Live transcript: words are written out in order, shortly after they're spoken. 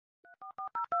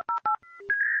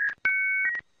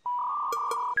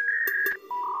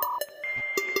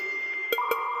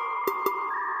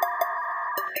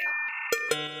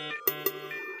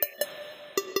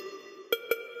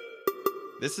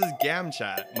This is Gam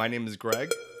Chat. My name is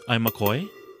Greg. I'm McCoy.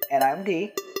 And I'm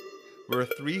D. We're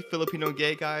three Filipino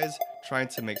gay guys trying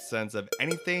to make sense of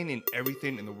anything and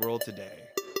everything in the world today.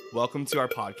 Welcome to our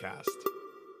podcast.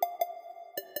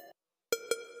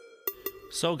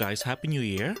 So, guys, Happy New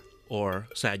Year, or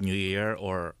Sad New Year,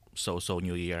 or So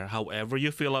New Year. However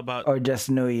you feel about... Or just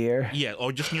New Year. Yeah,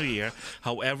 or just New Year.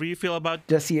 However you feel about...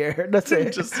 Just year. That's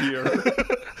it. Just here.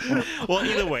 Well,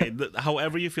 either way,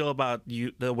 however you feel about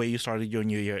the way you started your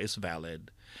New Year is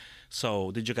valid.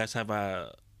 So, did you guys have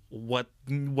a... What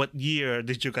year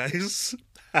did you guys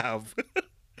have?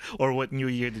 Or what New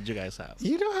Year did you guys have?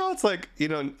 You know how it's like,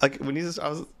 like when I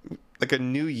was like a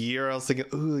new year, I was thinking,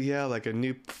 ooh, yeah, like a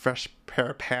new fresh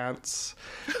pair of pants.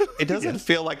 It doesn't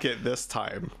feel like it this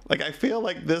time. Like, I feel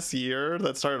like this year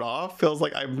that started off feels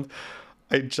like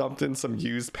I jumped in some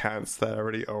used pants that I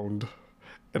already owned.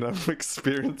 And I'm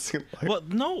experiencing like...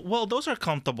 Well, those are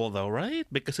comfortable though, right?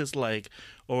 Because it's like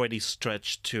already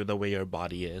stretched to the way your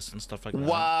body is and stuff like that.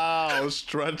 Wow,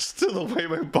 stretched to the way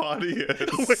my body is.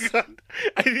 Oh my god,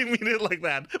 I didn't mean it like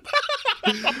that.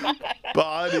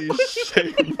 Body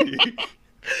shaming.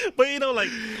 But like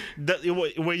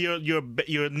where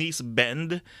your knees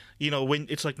bend, when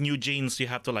it's like new jeans, you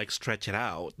have to like stretch it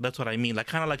out. That's what I mean, like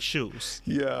kind of like shoes.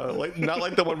 Yeah, like not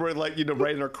like the one where like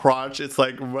right in our crotch, it's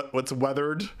like what's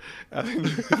weathered. Do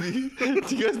you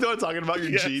guys know what I'm talking about?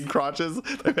 Your jean crotches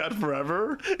they've had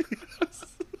forever.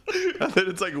 And then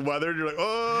it's like weathered. You're like,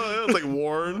 oh, it's like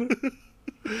worn.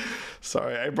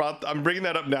 Sorry, I'm bringing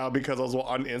that up now because I was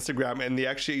on Instagram and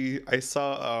I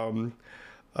saw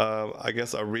I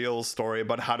guess a real story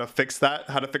about how to fix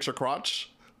your crotch.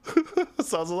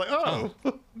 So I was like, oh.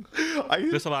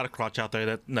 There's a lot of crotch out there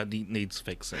that needs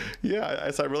fixing. Yeah,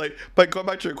 I relate. But going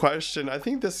back to your question, I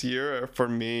think this year for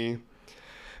me,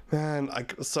 man,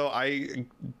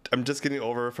 I'm just getting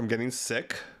over from getting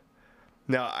sick.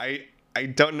 Now I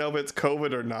don't know if it's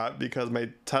COVID or not because my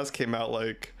test came out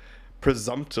like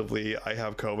presumptively I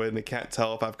have COVID and they can't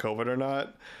tell if I have COVID or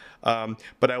not.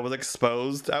 But I was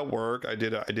exposed at work. I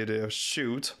did a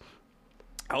shoot.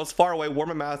 I was far away, wore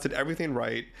my mask, did everything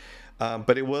right.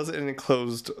 But it was in an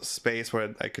enclosed space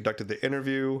where I conducted the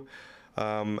interview.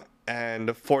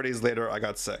 And 4 days later, I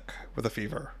got sick with a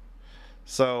fever.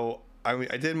 So I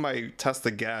did my test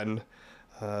again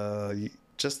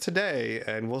just today,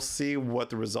 and we'll see what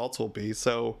the results will be.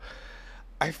 So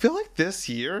I feel like this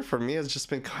year for me has just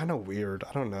been kind of weird.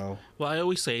 I don't know. Well, I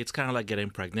always say it's kind of like getting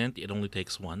pregnant. It only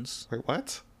takes once. Wait,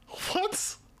 what?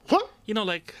 What?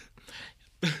 Like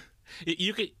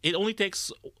it only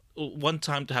takes one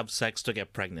time to have sex to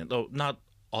get pregnant. Oh, not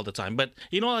all the time, but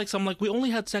like some like we only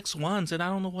had sex once, and I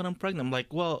don't know when I'm pregnant. I'm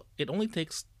like, well, it only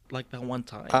takes like that one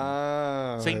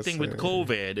time. Same thing with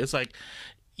COVID. It's like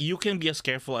you can be as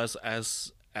careful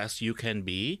as you can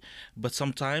be, but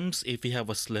sometimes if you have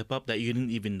a slip up that you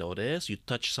didn't even notice, you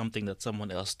touch something that someone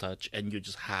else touched and you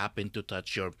just happen to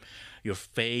touch your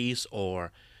face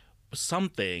or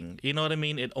something, you know what I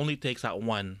mean? It only takes that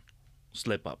one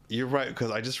slip up. You're right,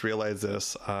 because I just realized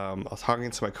this. I was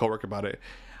talking to my coworker about it.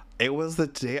 It was the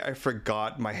day I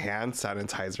forgot my hand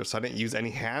sanitizer, so I didn't use any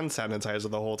hand sanitizer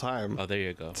the whole time. Oh, there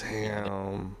you go.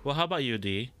 Damn. Well, how about you,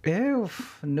 D? Ew,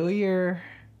 New Year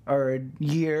or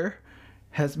year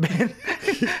has been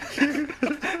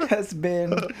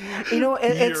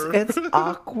it's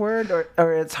awkward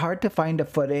or it's hard to find a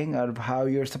footing of how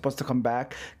you're supposed to come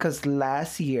back because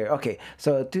last year, okay,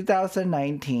 so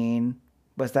 2019,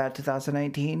 was that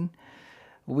 2019?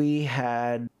 We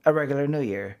had a regular New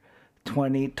Year.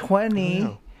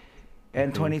 2020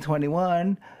 and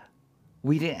 2021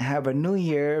 we didn't have a New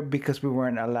Year because we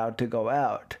weren't allowed to go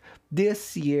out.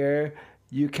 This year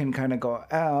you can kind of go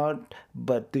out,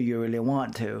 but do you really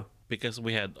want to? Because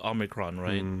we had Omicron,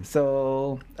 right?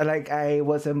 So, like, I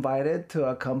was invited to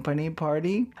a company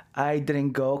party. I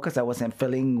didn't go because I wasn't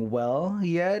feeling well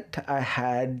yet. I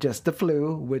had just the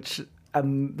flu, which I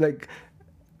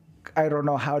don't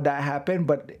know how that happened,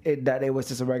 but it was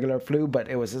just a regular flu. But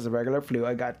it was just a regular flu.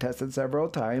 I got tested several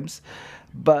times,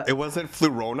 but it wasn't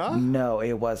Flurona? No,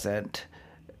 it wasn't.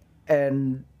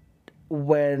 And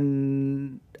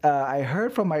when I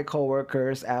heard from my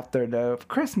coworkers after the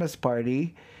Christmas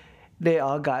party, they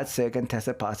all got sick and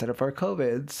tested positive for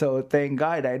COVID. So thank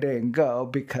God I didn't go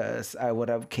because I would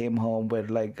have came home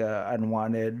with like an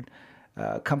unwanted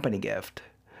company gift,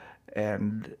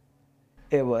 and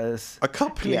it was a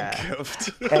company gift.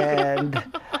 And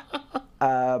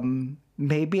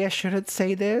maybe I shouldn't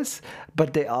say this,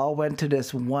 but they all went to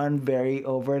this one very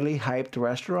overly hyped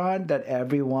restaurant that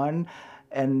everyone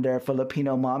and their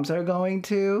Filipino moms are going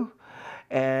to.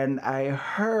 And I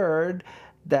heard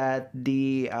that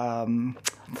the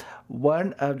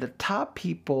one of the top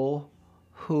people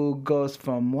who goes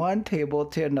from one table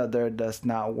to another does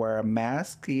not wear a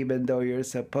mask even though you're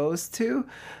supposed to.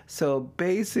 So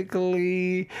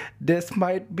basically, this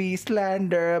might be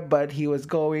slander, but he was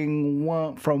going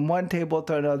from one table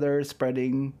to another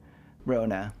spreading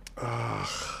Rona.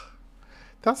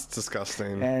 That's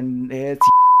disgusting. And it's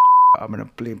I'm gonna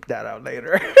bleep that out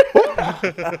later.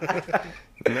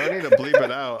 No need to bleep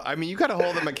it out. I mean, you gotta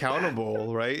hold them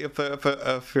accountable, right? If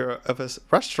a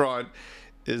restaurant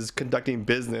is conducting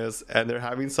business and they're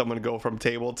having someone go from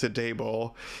table to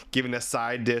table, giving a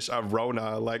side dish of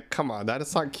Rona, like, come on, that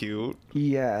is not cute.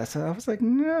 Yeah, so I was like,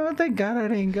 no, thank God I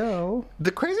didn't go. The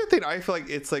crazy thing, I feel like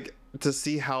it's like to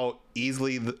see how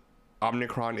easily the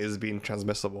Omicron is being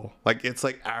transmissible. Like, it's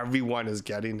like everyone is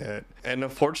getting it, and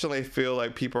unfortunately, I feel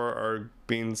like people are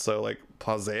being so like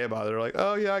blasé about it. They're like,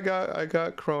 oh yeah, I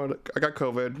got corona, I got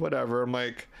COVID, whatever. I'm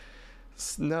like,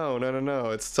 no,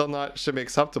 it's still not should be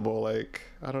acceptable. Like,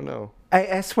 I don't know.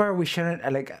 I swear we shouldn't,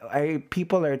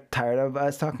 people are tired of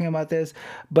us talking about this,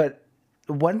 but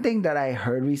one thing that I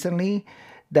heard recently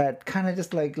that kind of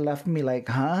just like left me like,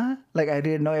 huh? Like, I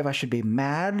didn't know if I should be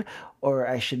mad or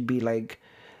I should be like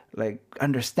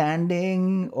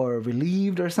understanding or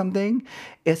relieved or something.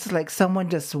 It's like someone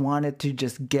just wanted to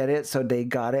just get it, so they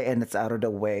got it and it's out of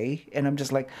the way. And I'm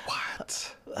just like,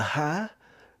 what? Huh?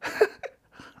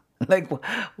 Like,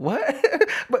 what?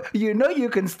 But you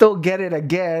can still get it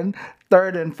again,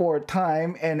 third and fourth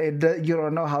time, and you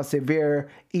don't know how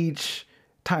severe each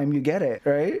time you get it,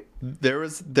 right? There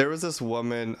was this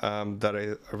woman that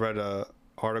I read a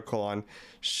article on.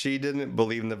 She didn't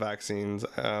believe in the vaccines.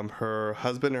 Her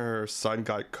husband and her son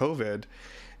got COVID,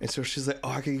 and so she's like, oh,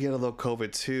 I could get a little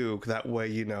COVID too, that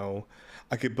way,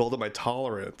 I could build up my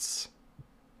tolerance.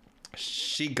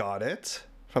 She got it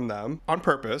from them on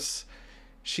purpose.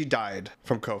 She died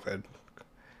from COVID.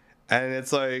 And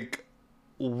it's like,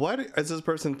 what is this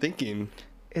person thinking?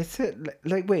 Is it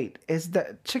like, wait, is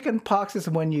that chicken pox is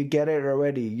when you get it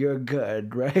already, you're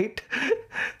good, right?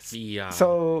 Yeah.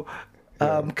 So,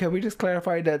 can we just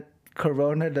clarify that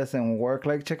corona doesn't work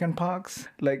like chicken pox?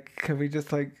 Like, can we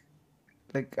just like,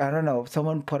 I don't know,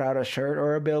 someone put out a shirt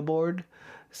or a billboard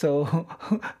so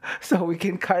we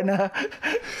can kind of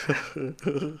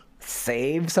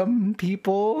save some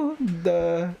people. I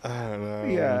don't know.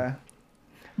 Yeah.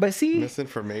 But see,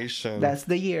 misinformation. That's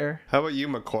the year. How about you,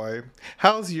 McCoy?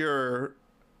 How's your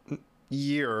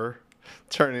year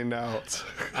turning out?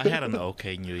 I had an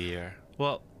okay New Year.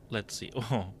 Well, let's see.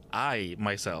 Oh, I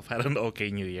myself had an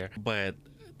okay New Year. But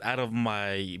out of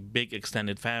my big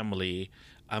extended family,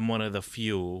 I'm one of the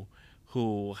few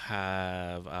who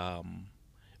have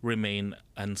remained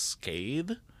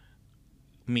unscathed.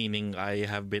 Meaning I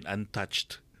have been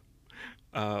untouched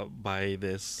by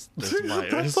this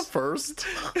virus. That's the first.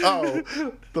 Oh,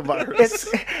 the virus.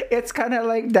 It's kind of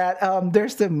like that.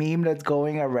 There's the meme that's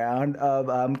going around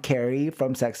of Carrie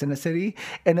from Sex and the City,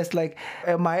 and it's like,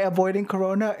 am I avoiding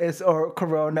Corona? Or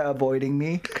Corona avoiding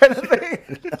me? Kind of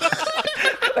thing.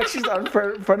 Like she's on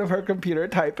front of her computer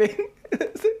typing.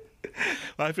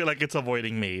 I feel like it's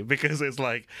avoiding me because it's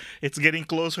like it's getting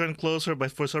closer and closer,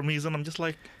 but for some reason I'm just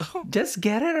like, oh. Just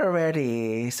get it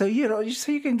already, so you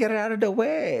can get it out of the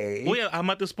way. Well, yeah, I'm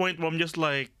at this point where I'm just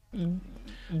like, no,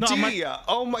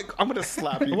 oh my, I'm gonna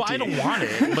slap you. Well, I don't want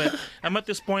it, but I'm at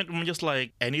this point where I'm just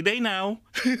like, any day now.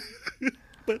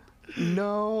 But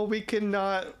no, we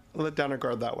cannot let down our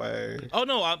guard that way. Oh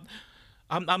no,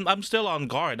 I'm still on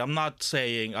guard. I'm not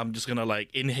saying I'm just gonna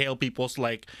like inhale people's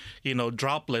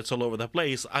droplets all over the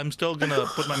place. I'm still gonna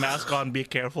put my mask on, be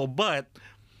careful, but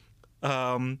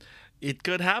it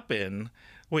could happen.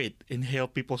 Wait, inhale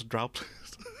people's droplets?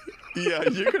 Yeah,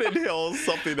 you could inhale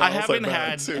something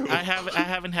else too. I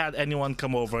haven't had anyone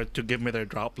come over to give me their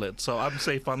droplets, so I'm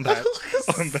safe on that.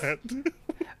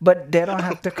 But they don't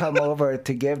have to come over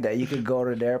to give that. You could go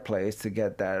to their place to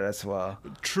get that as well.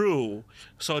 True.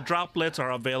 So droplets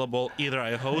are available either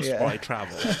I host or I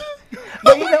travel.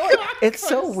 But you know what? It's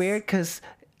so weird because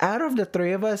out of the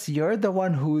three of us, you're the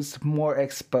one who's more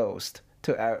exposed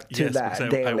to that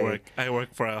daily. I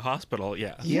work for a hospital,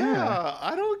 yeah. Yeah,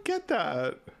 I don't get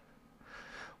that.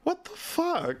 What the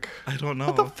fuck? I don't know.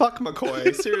 What the fuck,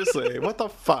 McCoy? Seriously, what the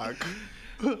fuck?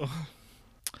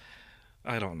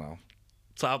 I don't know.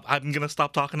 So I'm going to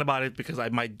stop talking about it because I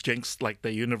might jinx,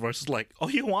 the universe is like, oh,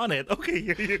 you want it? Okay,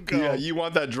 here you go. Yeah, you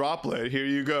want that droplet. Here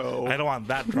you go. I don't want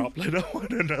that droplet. I want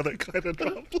another kind of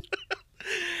droplet.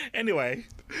 Anyway.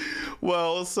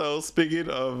 Well, so speaking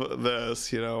of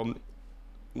this,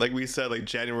 like we said,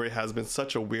 January has been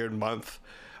such a weird month.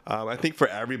 I think for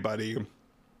everybody.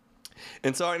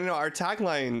 And so, our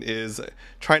tagline is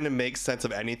trying to make sense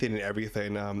of anything and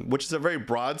everything, which is a very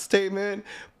broad statement,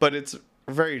 but it's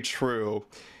very true.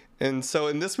 And so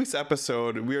in this week's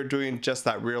episode, we are doing just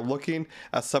that. We are looking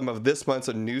at some of this month's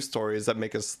news stories that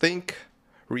make us think,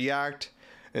 react,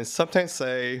 and sometimes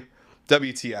say,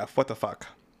 WTF, what the fuck?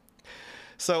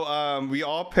 So we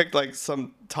all picked like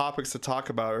some topics to talk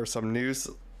about or some news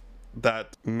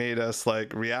that made us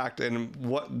like react. And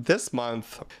what this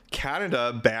month,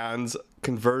 Canada bans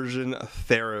conversion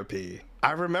therapy.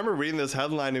 I remember reading this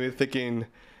headline and thinking,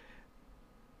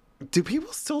 do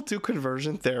people still do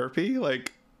conversion therapy?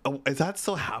 Like, is that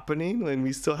still happening? And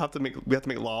we still have to make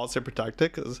laws to protect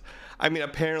it? Because I mean,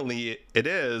 apparently it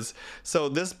is. So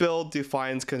this bill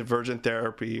defines conversion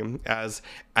therapy as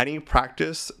any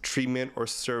practice, treatment, or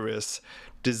service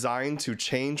designed to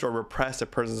change or repress a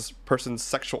person's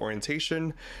sexual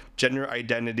orientation, gender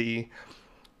identity,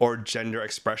 or gender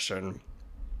expression.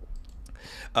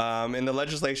 And the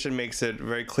legislation makes it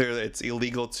very clear that it's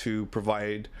illegal to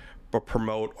provide or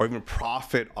promote or even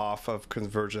profit off of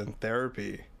conversion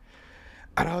therapy.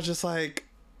 And I was just like,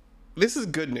 this is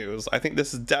good news. I think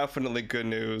this is definitely good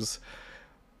news.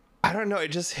 I don't know. It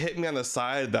just hit me on the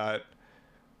side that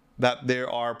there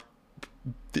are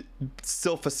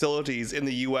still facilities in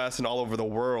the U.S. and all over the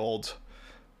world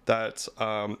that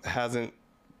hasn't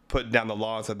put down the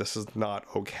law and said this is not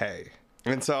okay.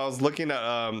 And so I was looking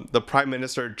at the Prime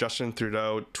Minister Justin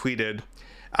Trudeau tweeted,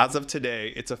 as of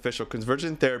today, it's official.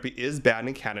 Conversion therapy is banned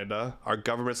in Canada. Our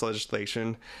government's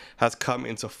legislation has come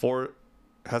into force.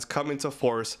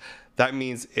 That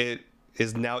means it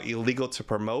is now illegal to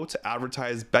promote,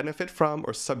 advertise, benefit from,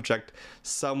 or subject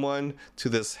someone to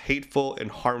this hateful and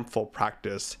harmful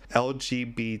practice.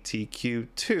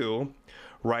 LGBTQ2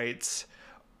 rights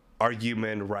are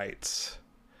human rights.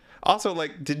 Also,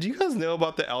 like, did you guys know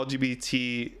about the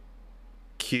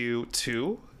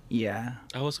LGBTQ2? Yeah.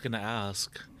 I was gonna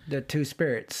ask. The two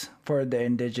spirits for the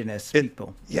indigenous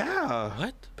people. Yeah.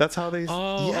 What? That's how they...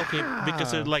 Oh, yeah. okay.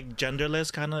 Because it's like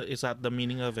genderless, kind of. Is that the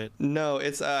meaning of it? No,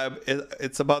 it's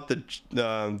about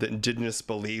the indigenous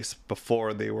beliefs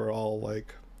before they were all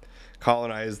like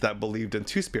colonized that believed in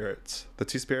two spirits. The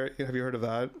two spirit. Have you heard of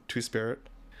that? Two spirit.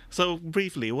 So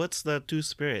briefly, what's the two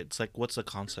spirits? Like, what's the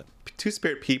concept? Two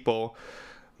spirit people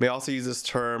may also use this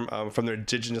term from their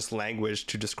indigenous language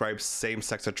to describe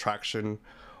same-sex attraction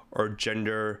or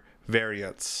gender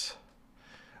variance.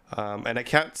 And I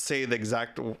can't say the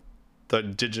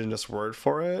indigenous word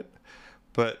for it,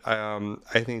 but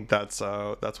I think that's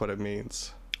what it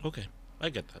means. Okay, I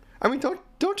get that. I mean,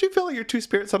 don't you feel like you're two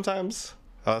spirits sometimes?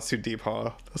 Oh, that's too deep,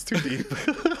 huh? That's too deep.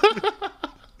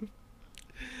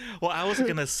 Well, I was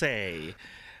gonna say,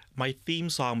 my theme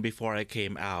song before I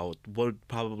came out would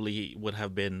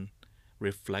have been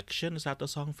Reflection. Is that the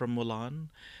song from Mulan?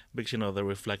 Because the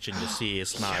reflection you see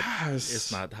is not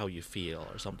it's not how you feel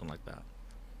or something like that.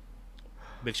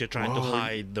 Because you're trying to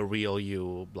hide the real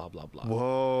you, blah blah blah.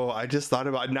 Whoa! I just thought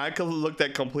about it. Now I could look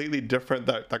at completely different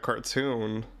that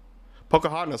cartoon.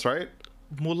 Pocahontas, right?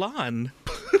 Mulan.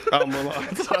 Oh,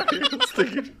 Mulan. Sorry,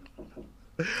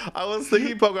 I was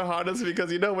thinking Pocahontas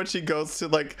because when she goes to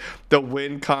like the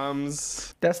wind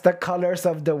comes. That's the colors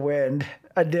of the wind.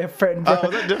 A different. Oh,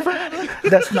 is that different?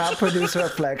 Does not produce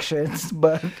reflections,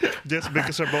 but just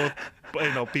because they're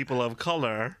both people of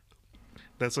color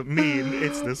doesn't mean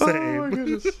it's the same. Oh my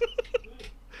goodness.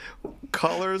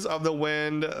 Colors of the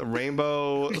wind,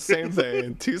 rainbow, same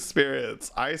thing. Two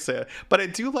spirits. I say it. But I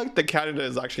do like that Canada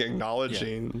is actually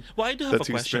acknowledging. Yeah. Well, I do have a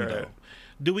question spirit. though.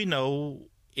 Do we know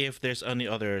if there's any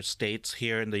other states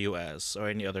here in the U.S. or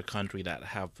any other country that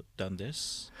have done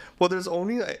this? Well, there's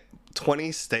only like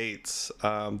 20 states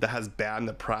that has banned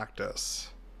the practice.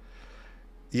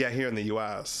 Yeah, here in the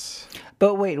U.S.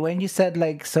 But wait, when you said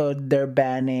like, so they're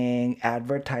banning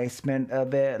advertisement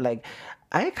of it, like,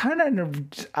 I'm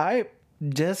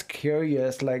just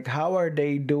curious, like, how are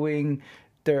they doing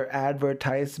their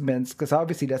advertisements? Because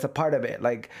obviously that's a part of it.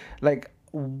 Like,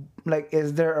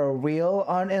 is there a reel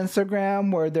on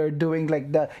Instagram where they're doing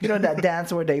like that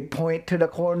dance where they point to the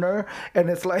corner and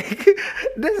it's like,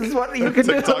 this is what you can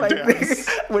do, like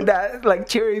with that like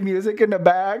cheery music in the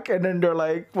back, and then they're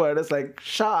like, what? It's like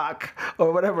shock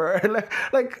or whatever.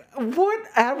 Like what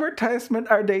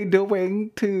advertisement are they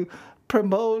doing to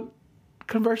promote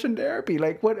conversion therapy?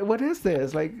 Like what is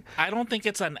this? Like, I don't think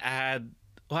it's an ad.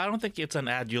 Well, I don't think it's an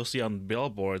ad you'll see on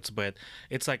billboards, but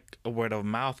it's like a word of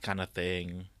mouth kind of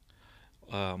thing.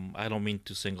 I don't mean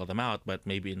to single them out, but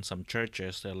maybe in some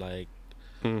churches they're like,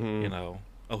 oh,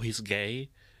 he's gay.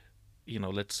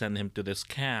 Let's send him to this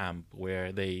camp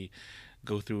where they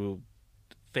go through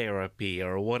therapy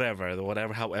or whatever,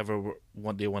 however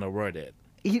what they want to word it.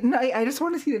 I just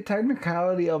want to see the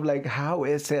technicality of like how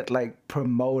is it like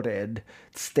promoted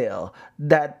still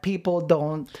that people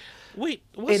don't. Wait,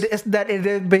 it is that it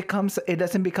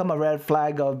doesn't become a red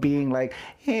flag of being like,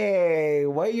 hey,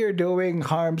 what you're doing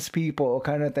harms people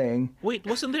kind of thing. Wait,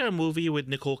 wasn't there a movie with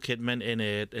Nicole Kidman in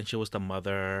it and she was the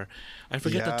mother? I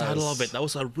forget the title of it. That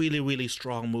was a really, really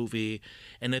strong movie,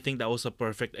 and I think that was a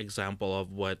perfect example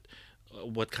of what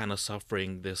kind of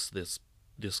suffering this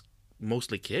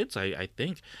mostly kids I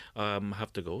think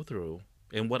have to go through.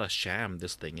 And what a sham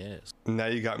this thing is. Now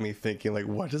you got me thinking, like,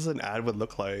 what does an ad would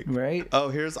look like? Right. Oh,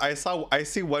 I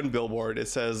see one billboard. It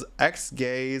says,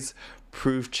 ex-gays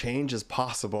prove change is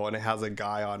possible. And it has a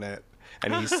guy on it.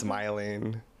 And he's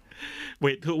smiling.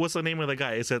 Wait, what's the name of the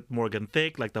guy? Is it Morgan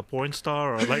Thicke, like the porn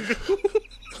star? Or like...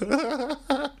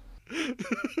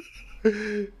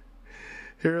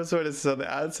 Here's what it says. The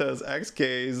ad says,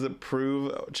 ex-gays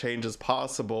prove change is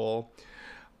possible.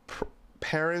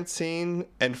 Parenting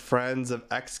and friends of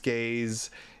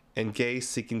ex-gays and gays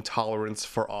seeking tolerance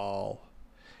for all.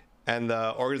 And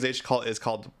the organization is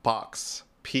called PFOX.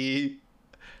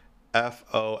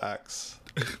 PFOX.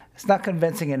 It's not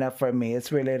convincing enough for me.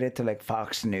 It's related to like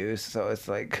Fox News, so it's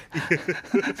like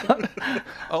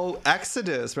Oh,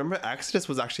 Exodus. Remember Exodus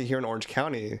was actually here in Orange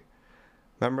County.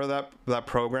 Remember that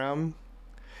program?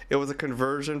 It was a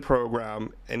conversion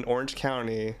program in Orange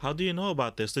County. How do you know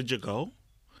about this? Did you go?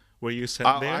 Were you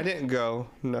sent there? I didn't go.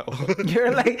 No.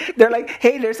 they're like,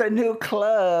 hey, there's a new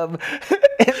club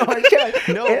in Orange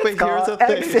County. No, but here's the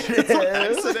thing. It's on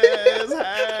Exodus.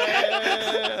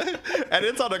 Hey. And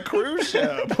it's on a cruise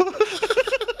ship.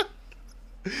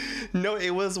 No,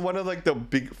 it was one of like the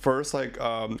big first like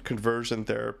conversion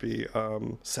therapy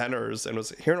centers, and it was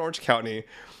here in Orange County.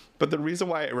 But the reason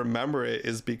why I remember it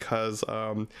is because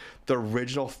the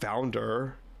original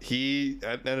founder, he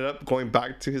ended up going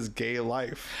back to his gay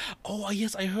life. Oh,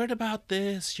 yes, I heard about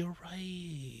this. You're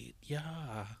right.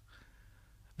 Yeah.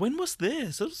 When was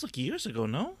this? It was like years ago,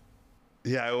 no?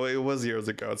 Yeah, it was years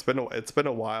ago. It's been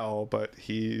a while, but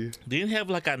he didn't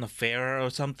have like an affair or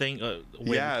something.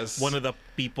 With one of the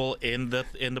people in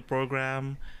the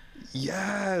program.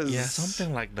 Yes. Yeah,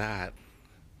 something like that.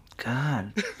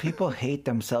 God, people hate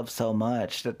themselves so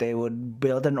much that they would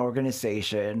build an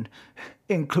organization,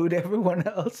 include everyone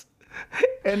else.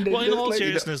 And well, in all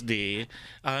seriousness, D,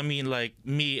 I mean, like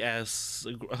me as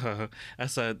a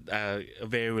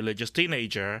very religious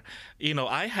teenager,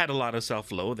 I had a lot of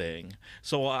self-loathing.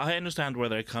 So I understand where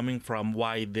they're coming from,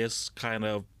 why this kind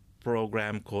of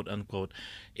program, quote unquote,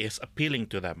 is appealing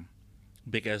to them,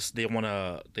 because they don't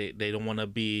want to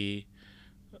be.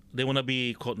 They want to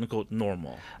be quote unquote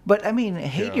normal. But I mean,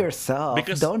 hate yourself.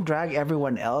 Because don't drag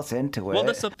everyone else into it. Well,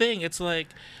 that's the thing. It's like,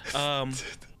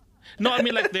 no, I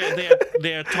mean, like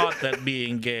they're taught that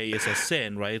being gay is a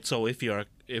sin, right? So if you're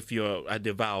a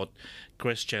devout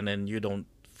Christian and you don't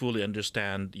fully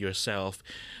understand yourself,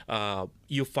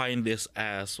 you find this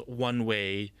as one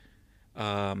way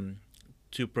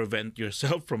to prevent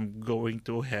yourself from going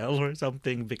to hell or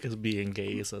something, because being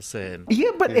gay is a sin.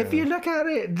 Yeah, but if you look at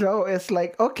it, Joe, it's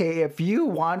like, okay, if you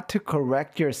want to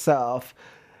correct yourself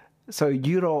so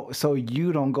you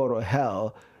don't go to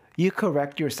hell, you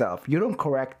correct yourself. You don't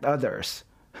correct others.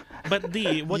 But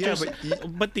the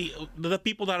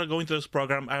people that are going to this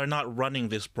program are not running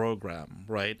this program,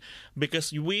 right?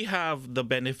 Because we have the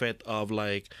benefit of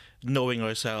like knowing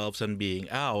ourselves and being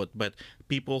out, but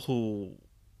people who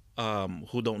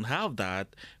don't have that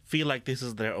feel like this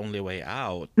is their only way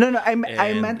out. No, I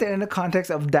meant it in the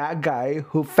context of that guy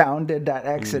who founded that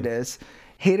Exodus,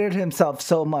 hated himself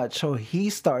so much, so he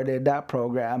started that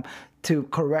program to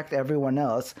correct everyone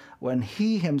else when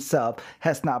he himself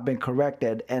has not been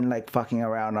corrected and like fucking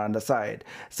around on the side.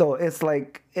 So it's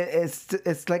like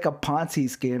it's like a Ponzi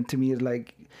scheme to me.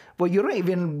 Like, well, you don't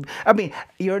even. I mean,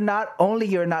 you're not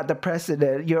the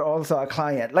president, you're also a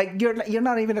client. Like you're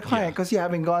not even a client because you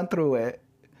haven't gone through it.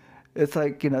 It's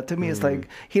like, to me, it's like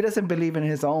he doesn't believe in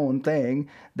his own thing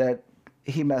that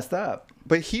he messed up.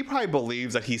 But he probably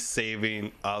believes that he's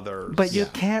saving others. But you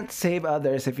can't save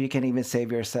others if you can't even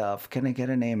save yourself. Can I get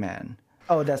an amen?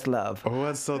 Oh, that's love. Oh,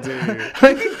 that's so deep.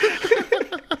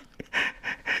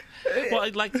 Well, I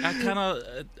kind of,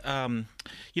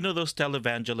 those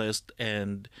televangelists,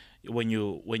 and when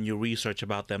you research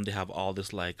about them, they have all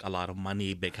this like a lot of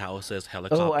money, big houses,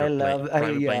 helicopter,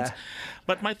 private planes.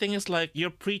 But my thing is like, you're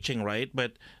preaching, right?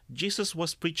 But Jesus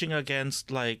was preaching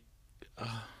against like.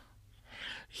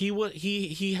 He was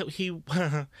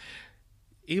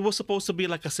supposed to be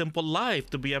like a simple life,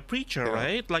 to be a preacher,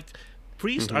 right? Like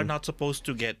priests are not supposed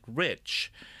to get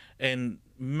rich, and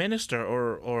minister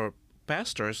or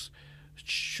pastors,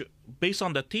 based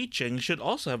on the teaching, should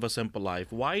also have a simple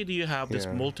life. Why do you have this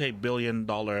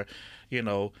multi-billion-dollar, you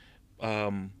know,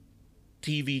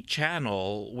 TV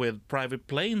channel with private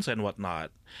planes and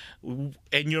whatnot,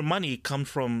 and your money comes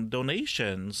from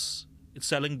donations,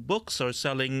 selling books or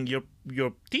selling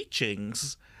your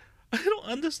teachings? I don't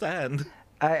understand.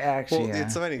 I actually, well,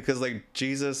 it's funny because like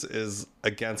Jesus is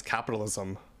against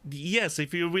capitalism. Yes,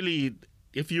 if you really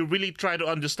try to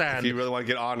understand, if you really want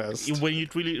to get honest, when you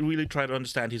really try to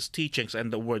understand his teachings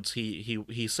and the words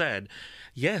he said,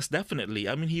 yes, definitely.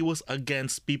 I mean, he was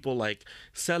against people like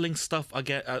selling stuff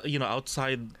again,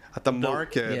 outside at the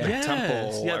market, the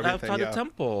temple, outside the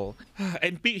temple.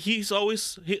 And he's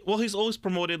always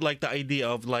promoted like the idea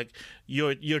of like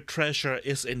your treasure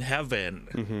is in heaven.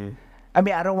 Mm-hmm. I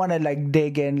mean, I don't want to like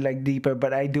dig in like deeper,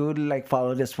 but I do like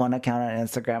follow this one account on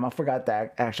Instagram. I forgot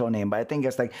the actual name, but I think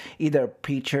it's like either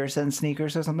Preachers and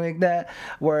Sneakers or something like that,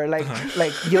 where like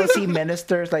like you'll see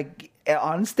ministers like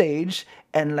on stage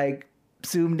and like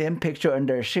zoomed in picture on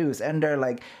their shoes, and they're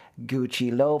like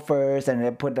Gucci loafers, and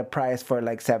they put the price for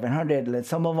like $700. And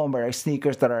some of them are like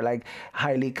sneakers that are like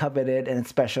highly coveted, and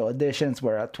special editions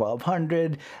were at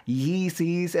 $1,200.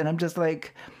 Yeezys, and I'm just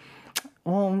like,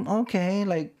 well, okay,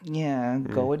 like, yeah,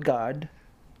 go with God.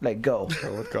 Like, go.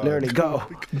 Go with God. Literally, go.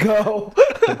 Go.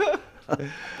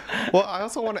 Well, I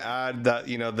also want to add that,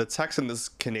 the text in this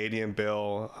Canadian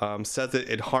bill says that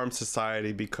it harms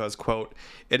society because, quote,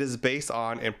 it is based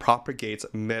on and propagates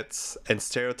myths and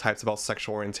stereotypes about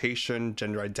sexual orientation,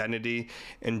 gender identity,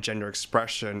 and gender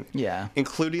expression. Yeah.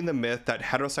 Including the myth that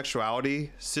heterosexuality,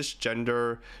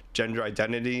 cisgender, gender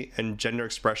identity, and gender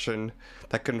expression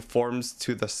that conforms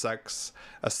to the sex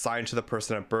assigned to the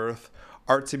person at birth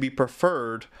are to be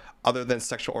preferred other than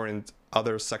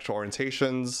other sexual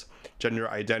orientations, gender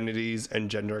identities, and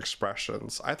gender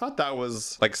expressions. I thought that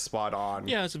was like spot on.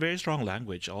 Yeah, it's very strong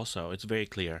language also. It's very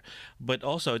clear. But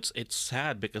also it's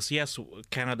sad because yes,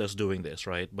 Canada's doing this,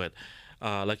 right? But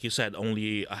like you said,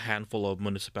 only a handful of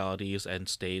municipalities and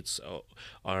states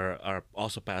are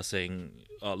also passing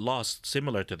laws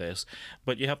similar to this.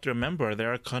 But you have to remember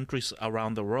there are countries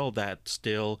around the world that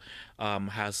still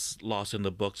has laws in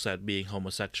the books that being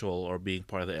homosexual or being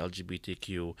part of the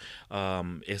LGBTQ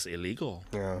is illegal.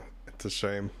 Yeah, it's a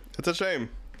shame. It's a shame.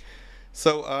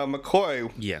 So,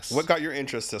 McCoy, yes, what got your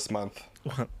interest this month?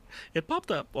 It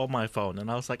popped up on my phone,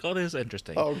 and I was like, "Oh, this is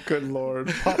interesting." Oh, good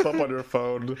Lord! Pop up on your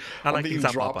phone. I like these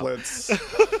droplets.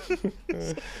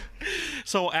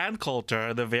 So Ann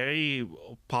Coulter, the very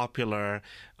popular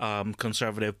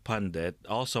conservative pundit,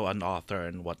 also an author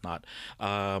and whatnot,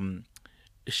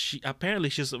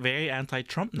 she's very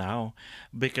anti-Trump now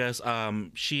because I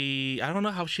don't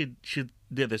know how she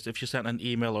did this, if she sent an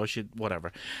email or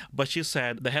whatever, but she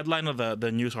said the headline of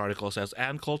the news article says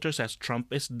Ann Coulter says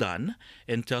Trump is done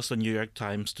and tells the New York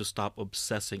Times to stop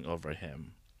obsessing over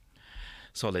him.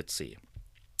 So let's see.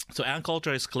 So Ann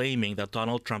Coulter is claiming that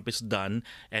Donald Trump is done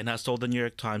and has told the New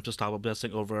York Times to stop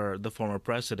obsessing over the former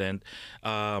president.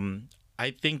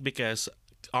 I think because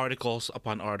articles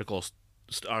upon articles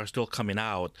are still coming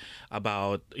out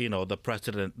about the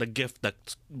president, the gift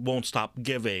that won't stop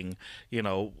giving,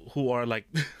 who are like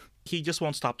he just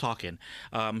won't stop talking.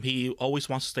 He always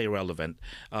wants to stay relevant,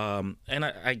 and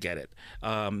I get it.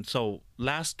 So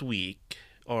last week,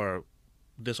 or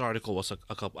this article was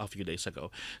a few days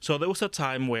ago, so there was a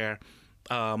time where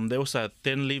there was a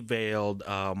thinly veiled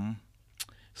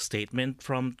statement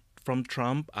from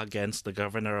Trump against the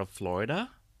governor of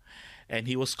Florida, and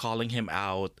he was calling him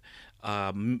out,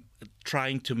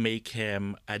 trying to make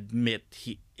him admit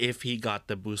if he got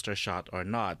the booster shot or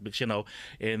not. Because,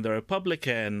 in the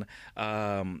Republican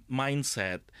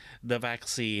mindset, the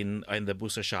vaccine and the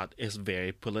booster shot is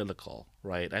very political,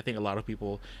 right? I think a lot of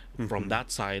people from that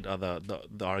side of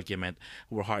the argument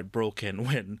were heartbroken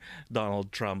when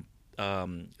Donald Trump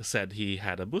said he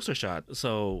had a booster shot.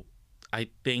 So I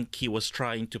think he was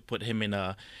trying to put him in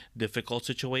a difficult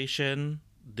situation.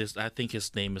 I think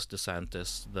his name is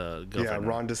DeSantis, the governor. Yeah,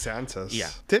 Ron DeSantis.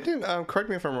 Yeah. Didn't correct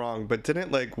me if I'm wrong, but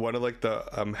didn't like one of like the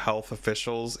health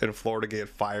officials in Florida get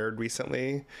fired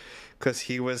recently because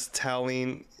he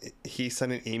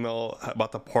sent an email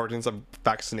about the importance of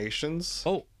vaccinations.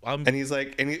 Oh, and he's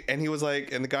like, and he was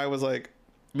like, and the guy was like,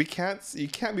 you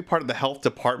can't be part of the health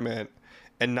department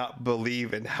and not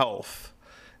believe in health.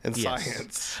 in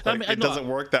science. Like, it doesn't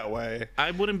work that way.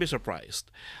 I wouldn't be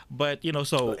surprised. But,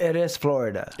 so... It is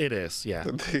Florida. It is, yeah.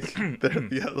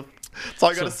 Yeah. That's all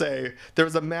I gotta say.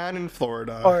 There's a man in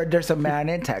Florida. Or there's a man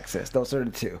in Texas. Those are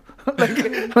the two.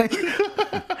 like,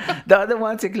 the other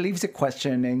ones, it leaves it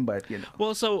questioning, but,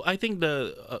 Well, so I think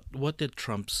what did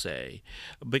Trump say?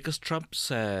 Because Trump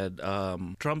said,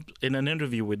 Trump, in an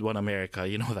interview with One America,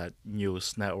 that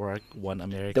news network, One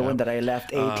America. The one that I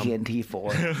left AT&T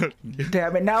for.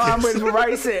 Damn it, now I'm with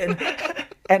Verizon.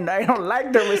 And I don't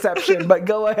like the reception, but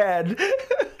go ahead.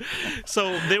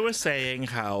 So they were saying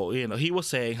how, he was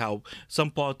saying how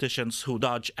some politicians who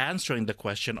dodge answering the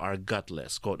question are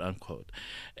gutless, quote unquote.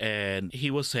 And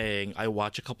he was saying, I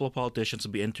watched a couple of politicians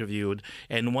be interviewed,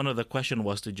 and one of the question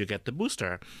was, did you get the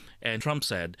booster? And Trump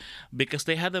said, because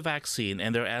they had the vaccine,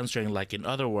 and they're answering like, in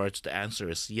other words, the answer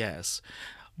is yes.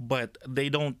 But they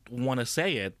don't want to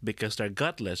say it because they're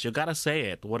gutless. You got to say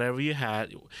it. Whatever you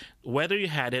had, whether you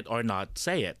had it or not,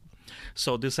 say it.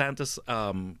 So DeSantis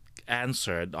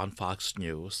answered on Fox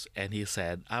News, and he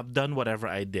said, I've done whatever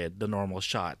I did, the normal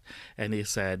shot. And he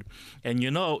said, and you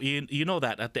know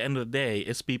that at the end of the day,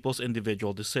 it's people's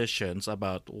individual decisions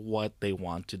about what they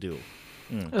want to do.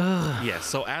 Yes,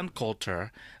 so Ann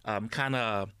Coulter kind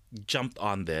of jumped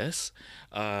on this.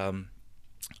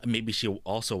 Maybe she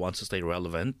also wants to stay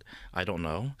relevant. I don't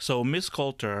know. So Miss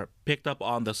Coulter picked up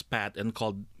on the spat and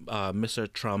called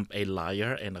Mr. Trump a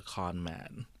liar and a con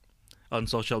man on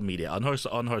social media, on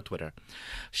her Twitter.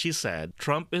 She said,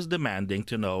 Trump is demanding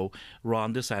to know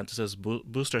Ron DeSantis'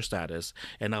 booster status,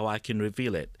 and now I can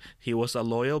reveal it. He was a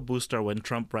loyal booster when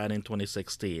Trump ran in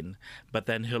 2016, but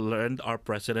then he learned our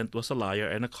president was a liar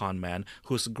and a con man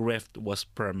whose grift was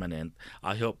permanent.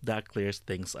 I hope that clears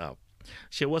things up.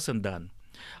 She wasn't done.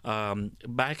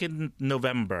 Back in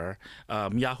November,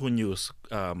 Yahoo News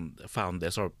found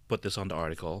this or put this on the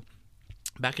article.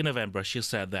 Back in November, she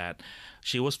said that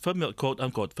she was quote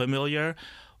unquote familiar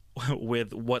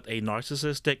with what a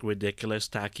narcissistic, ridiculous,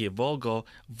 tacky, vulgar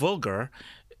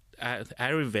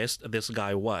arrivist this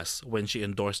guy was when she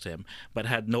endorsed him, but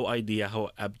had no idea how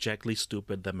abjectly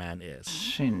stupid the man is.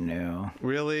 She knew.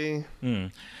 Really?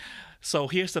 So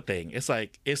here's the thing. It's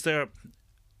like, is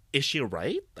she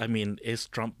right? I mean, is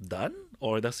Trump done?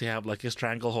 Or does he have like a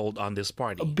stranglehold on this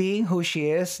party? Being who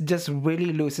she is just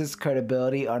really loses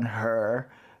credibility on her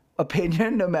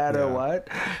opinion no matter what.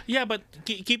 Yeah, but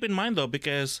keep in mind though,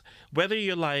 because whether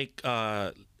you like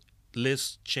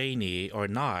Liz Cheney or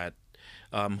not,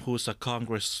 who's a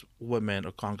congresswoman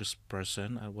or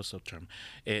congressperson, what's the term?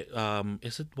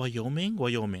 Is it Wyoming?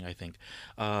 Wyoming, I think.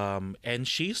 And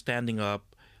she's standing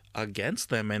up against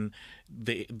them, and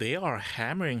they are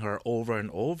hammering her over and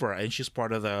over, and she's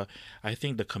part of the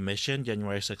commission,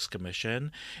 January 6th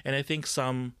commission. And I think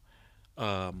some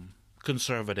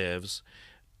conservatives,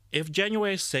 if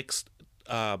January 6th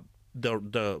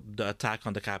the attack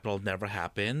on the Capitol never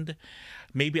happened,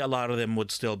 maybe a lot of them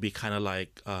would still be kind of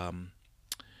like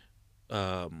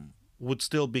would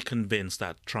still be convinced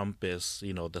that Trump is,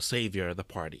 the savior of the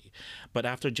party. But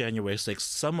after January 6th,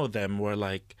 some of them were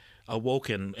like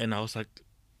awoken, and I was like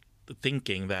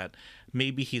thinking that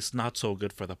maybe he's not so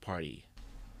good for the party.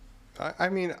 I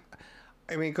mean,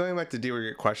 going back to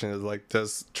your question is like,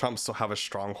 does Trump still have a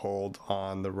stronghold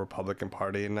on the Republican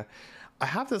Party? And I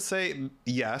have to say,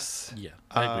 yes. Yeah,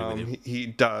 I agree with you. He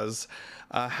does.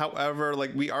 However,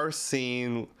 like, we are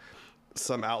seeing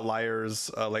some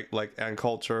outliers, like Ann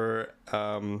Coulter,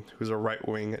 who's a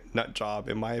right-wing nut job,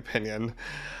 in my opinion.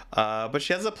 But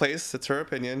she has a place. It's her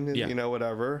opinion. Yeah.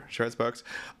 Whatever. She writes books.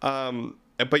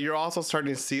 But you're also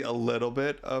starting to see a little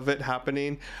bit of it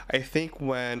happening. I think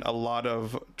when a lot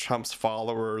of Trump's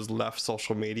followers left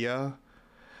social media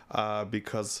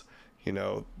because,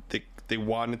 they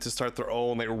wanted to start their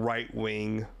own like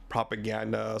right-wing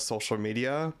propaganda social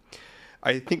media.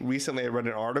 I think recently I read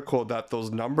an article that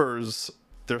those numbers,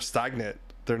 they're stagnant.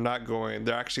 They're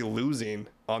actually losing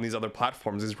on these other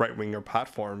platforms, these right-winger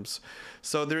platforms.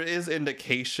 So there is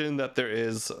indication that there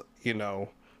is,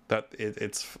 that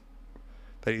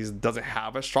that he doesn't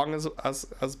have as strong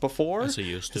as before, as he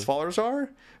used to. His followers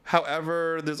are.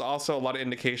 However, there's also a lot of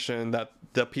indication that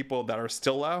the people that are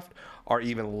still left are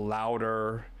even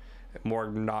louder, more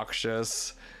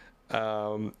obnoxious,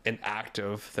 and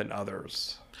active than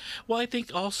others. Well, I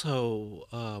think also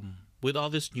with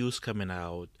all this news coming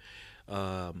out,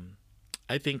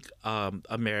 I think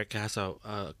America has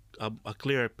a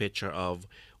clearer picture of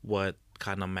what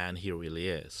kind of man he really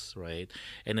is, right?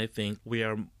 And I think we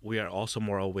are also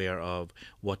more aware of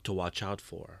what to watch out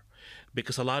for,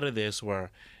 because a lot of this were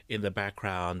in the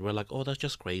background. We're like, oh, that's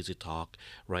just crazy talk,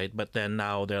 right? But then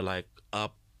now they're like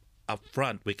up up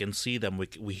front. We can see them.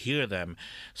 We hear them.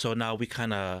 So now we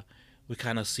kind of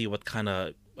see what kind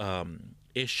of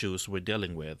issues we're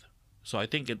dealing with. So I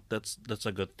think that's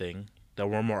a good thing that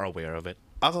we're more aware of it.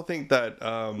 I also think that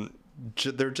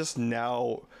they're just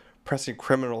now pressing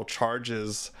criminal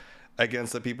charges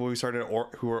against the people who started or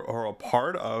who are a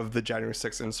part of the January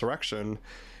 6th insurrection.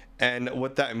 And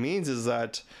what that means is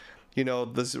that, you know,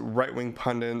 this right-wing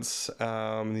pundits,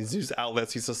 these news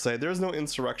outlets used to say there's no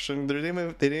insurrection. They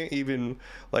didn't even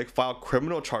like file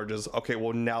criminal charges. Okay,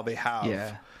 well now they have.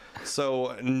 Yeah.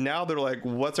 So now they're like,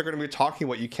 what's they're going to be talking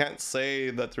about? You can't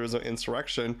say that there is an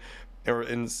insurrection or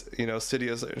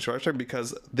insidious insurrection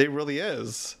because there really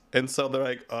is. And so they're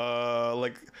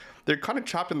like they're kind of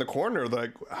chopped in the corner. They're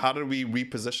like, how do we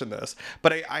reposition this?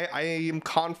 But I am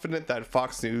confident that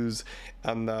Fox News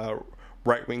and the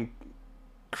right-wing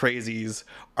crazies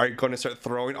are going to start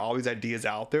throwing all these ideas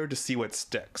out there to see what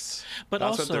sticks. But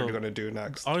that's also, what they're going to do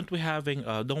next. Aren't we having?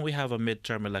 Don't we have a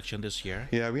midterm election this year?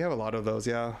 Yeah, we have a lot of those.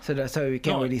 Yeah. So that's why we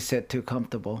can't really sit too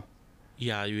comfortable.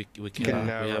 Yeah, we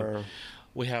can.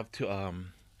 We have to.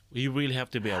 We really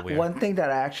have to be aware. One thing that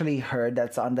I actually heard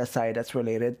that's on the side that's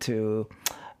related to,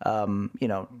 I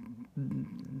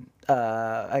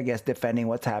guess defending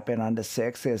what's happened on the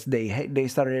 6th is they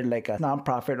started like a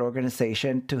nonprofit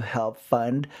organization to help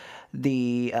fund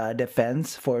the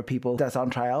defense for people that's on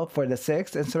trial for the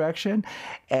 6th insurrection,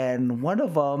 and one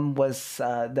of them was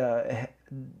the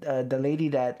lady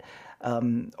that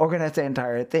organized the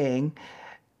entire thing.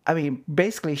 I mean,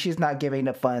 basically, she's not giving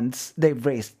the funds. They've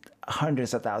raised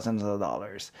hundreds of thousands of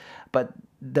dollars, but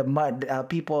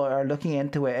people are looking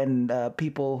into it, and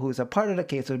people who's a part of the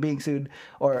case are being sued,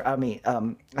 or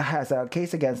has a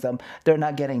case against them. They're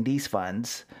not getting these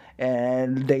funds,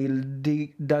 and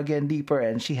they dug in deeper,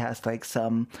 and she has like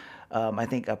some, I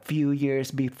think a few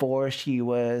years before she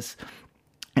was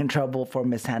in trouble for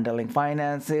mishandling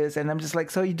finances. And I'm just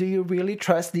like, so do you really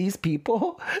trust these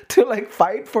people to like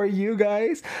fight for you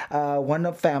guys?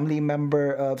 One family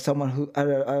member of someone who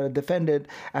defended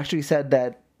actually said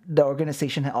that the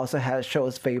organization also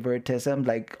shows favoritism,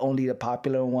 like only the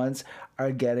popular ones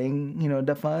are getting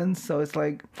the funds. So it's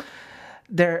like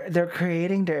they're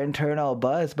creating their internal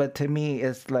buzz, but to me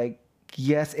it's like,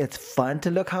 yes, it's fun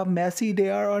to look how messy they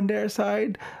are on their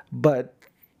side, but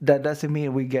that doesn't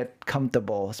mean we get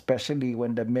comfortable, especially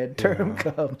when the midterm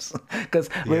comes. Because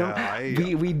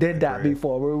we did that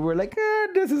before. We were like,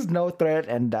 this is no threat.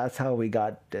 And that's how we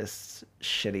got this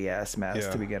shitty ass mess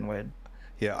to begin with.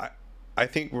 Yeah, I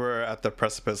think we're at the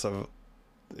precipice of,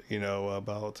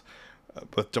 about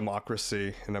with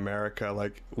democracy in America,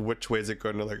 like which way is it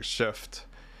going to like shift,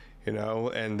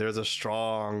 and there's a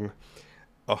strong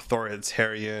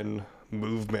authoritarian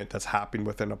movement that's happening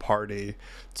within a party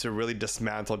to really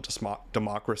dismantle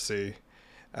democracy,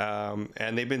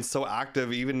 and they've been so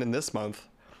active even in this month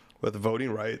with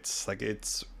voting rights. Like,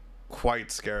 it's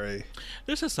quite scary.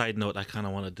 There's a side note I kind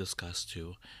of want to discuss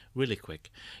too, really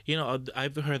quick.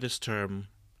 I've heard this term,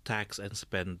 tax and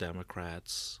spend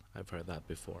Democrats. I've heard that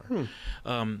before.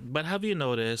 But have you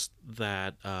noticed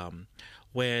that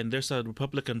when there's a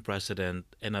Republican president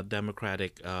and a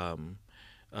Democratic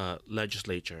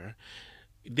legislature,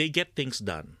 they get things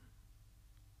done,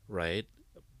 right?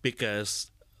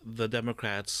 Because the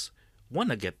Democrats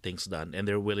want to get things done and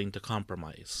they're willing to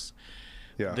compromise.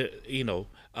 Yeah.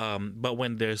 But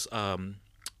when there's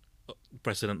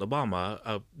President Obama,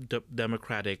 a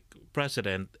Democratic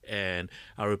president, and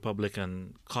a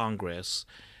Republican Congress,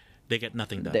 they get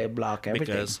nothing done. They block everything.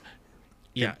 Because,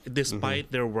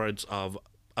 despite their words of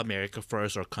America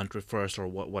first or country first or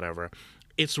whatever,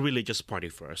 it's really just party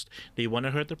first. They want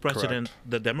to hurt the president, Correct.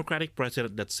 the Democratic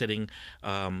president that's sitting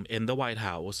in the White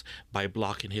House, by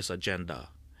blocking his agenda.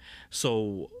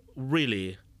 So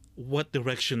really, what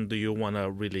direction do you want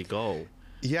to really go?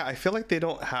 Yeah, I feel like they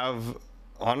don't have,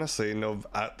 honestly,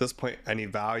 at this point, any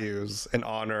values and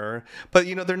honor. But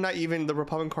they're not even, the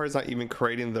Republican Party is not even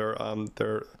creating their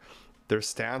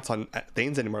stance on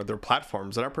things anymore. Their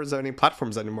platforms. They're not presenting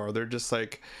platforms anymore. They're just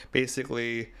like,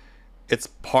 basically, it's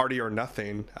party or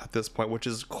nothing at this point, which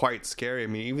is quite scary. I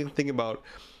mean, even think about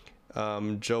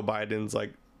Joe Biden's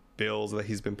like bills that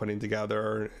he's been putting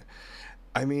together.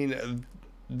 I mean,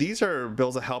 these are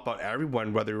bills that help out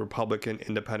everyone, whether Republican,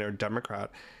 Independent, or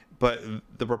Democrat. But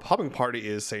the Republican Party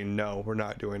is saying, no, we're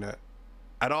not doing it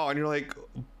at all. And you're like,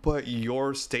 but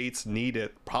your states need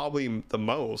it probably the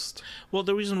most. Well,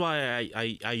 the reason why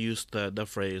I used the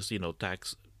phrase,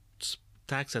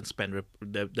 tax and spend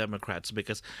the Democrats,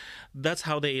 because that's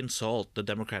how they insult the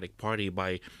Democratic Party,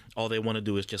 by all they want to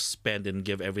do is just spend and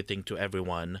give everything to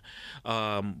everyone.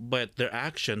 But their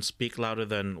actions speak louder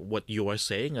than what you are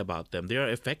saying about them. They are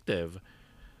effective.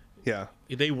 Yeah.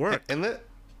 They work.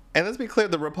 And let's be clear,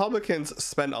 the Republicans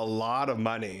spend a lot of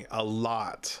money, a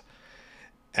lot.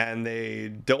 And they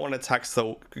don't want to tax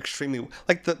the extremely,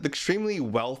 like the extremely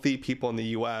wealthy people in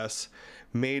the U.S.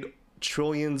 made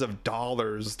trillions of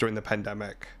dollars during the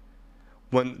pandemic,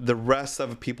 when the rest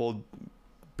of people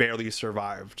barely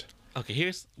survived. Okay,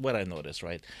 here's what I noticed,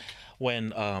 right?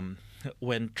 When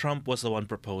Trump was the one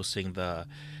proposing the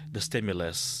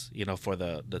stimulus, for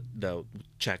the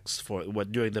checks for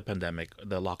what during the pandemic,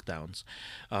 the lockdowns,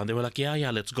 they were like, yeah,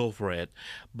 let's go for it.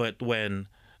 But when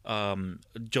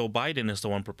Joe Biden is the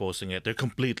one proposing it, they're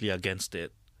completely against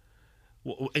it.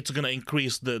 It's gonna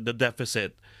increase the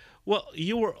deficit. Well,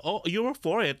 you were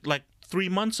for it like 3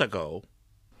 months ago.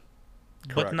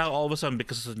 Correct. But now all of a sudden,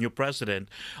 because it's a new president,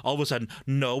 all of a sudden,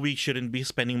 no, we shouldn't be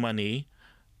spending money.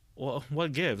 Well,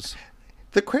 what gives?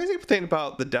 The crazy thing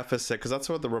about the deficit, because that's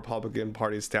what the Republican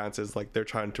Party's stance is, like they're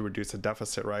trying to reduce the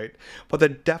deficit, right? But the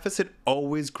deficit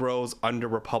always grows under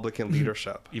Republican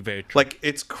leadership. Very true. Like,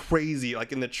 it's crazy,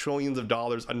 like in the trillions of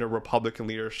dollars under Republican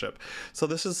leadership. So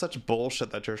this is such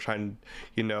bullshit that you're trying,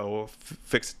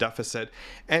 fix deficit.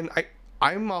 And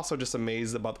I'm also just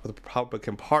amazed about the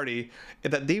Republican Party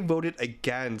that they voted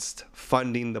against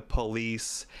funding the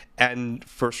police and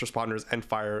first responders and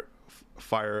fire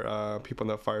people in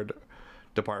the fire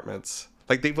departments.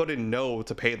 Like, they voted no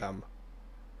to pay them.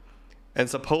 And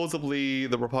supposedly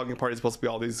the Republican Party is supposed to be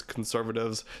all these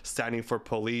conservatives standing for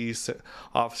police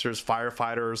officers,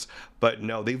 firefighters, but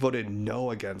no, they voted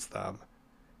no against them.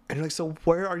 And you're like, so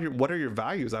what are your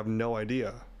values? I have no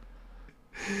idea.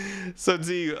 So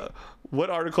Z, what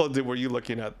article were you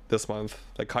looking at this month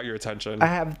that caught your attention? I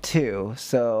have two,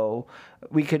 so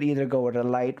we could either go with a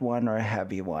light one or a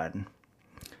heavy one.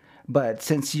 But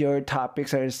since your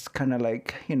topics are kind of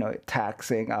like,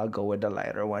 taxing, I'll go with the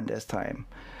lighter one this time.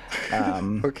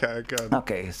 Okay, good.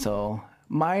 Okay, so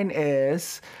mine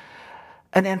is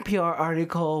an NPR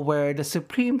article where the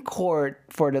Supreme Court,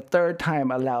 for the third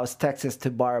time, allows Texas to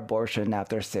bar abortion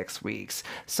after 6 weeks.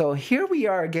 So here we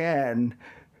are again,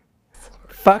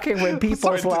 fucking with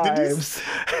people's lives.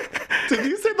 Did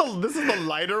you say this is the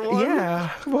lighter one?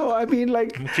 Yeah. Well, I mean,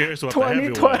 like, I'm curious what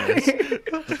 2020,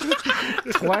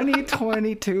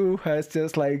 2022 has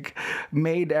just like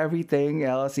made everything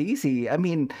else easy. I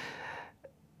mean,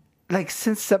 like,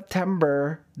 since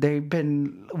September, they've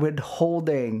been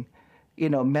withholding,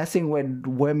 messing with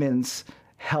women's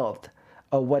health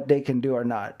of what they can do or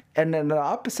not. And then the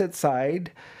opposite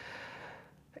side,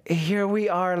 here we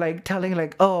are, like, telling,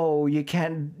 like, oh, you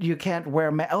can't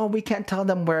wear we can't tell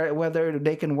them whether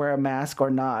they can wear a mask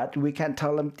or not. We can't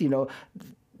tell them,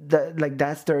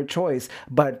 that's their choice.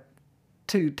 But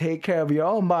to take care of your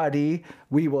own body,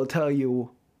 we will tell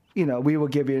you, we will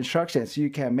give you instructions.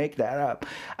 You can't make that up.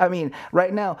 I mean,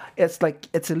 right now, it's like,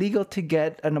 it's illegal to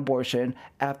get an abortion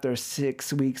after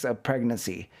 6 weeks of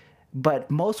pregnancy.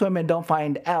 But most women don't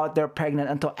find out they're pregnant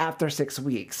until after 6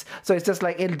 weeks. So it's just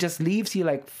like, it just leaves you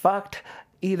like fucked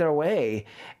either way.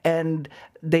 And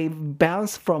they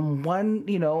bounce from one,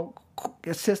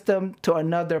 system to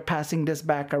another, passing this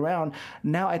back around.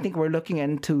 Now I think we're looking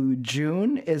into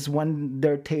June is when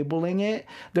they're tabling it.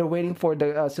 They're waiting for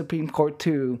the Supreme Court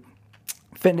to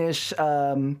finish,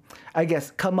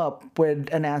 come up with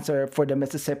an answer for the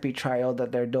Mississippi trial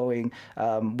that they're doing,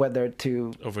 whether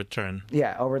to overturn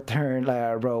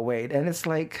Roe Wade. And it's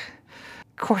like,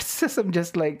 court system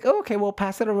just like, okay, we'll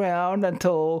pass it around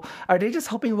until, are they just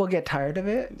hoping we'll get tired of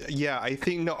it? Yeah, I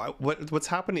think, no, what's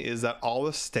happening is that all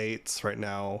the states right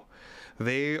now,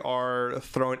 they are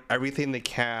throwing everything they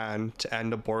can to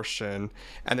end abortion,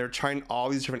 and they're trying all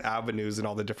these different avenues in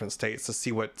all the different states to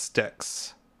see what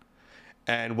sticks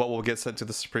and what will get sent to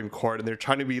the Supreme Court. And they're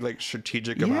trying to be like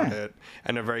strategic about it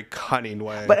in a very cunning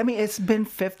way. But I mean, it's been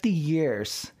 50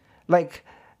 years. I'm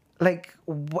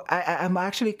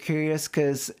actually curious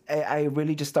because I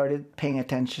really just started paying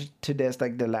attention to this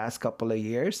like the last couple of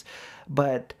years.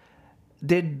 But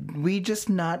did we just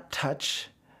not touch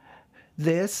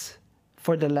this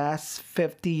for the last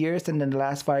 50 years, and then the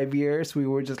last 5 years we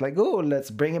were just like, oh, let's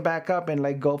bring it back up and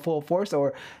like go full force?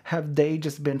 Or have they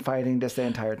just been fighting this the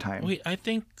entire time? Wait, I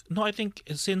think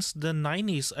since the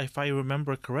 90s, if I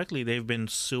remember correctly, they've been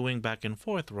suing back and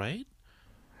forth, right?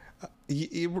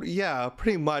 Yeah,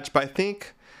 pretty much. But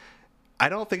I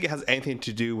don't think it has anything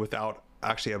to do about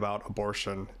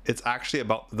abortion. It's actually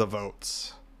about the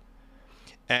votes.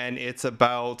 And it's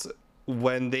about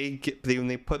when they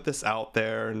put this out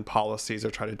there and policies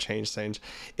are trying to change things,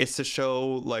 it's to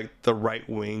show like the right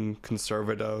wing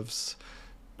conservatives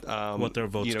what their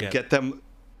votes get them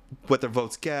what their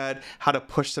votes get, how to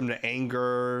push them to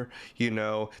anger,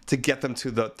 to get them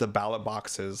to the ballot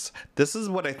boxes. This is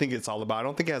what I think it's all about. I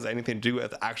don't think it has anything to do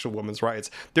with actual women's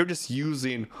rights. They're just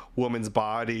using women's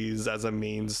bodies as a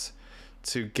means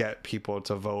to get people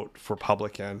to vote for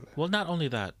Republican. Well, not only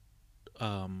that,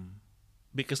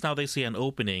 because now they see an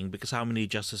opening, because how many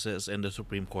justices in the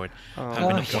Supreme Court have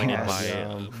been appointed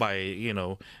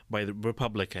by the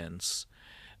Republicans.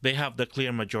 They have the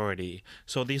clear majority,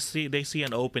 so they see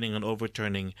an opening on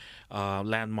overturning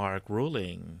landmark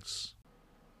rulings.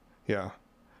 Yeah.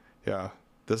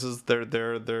 This is their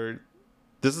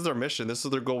this is their mission. This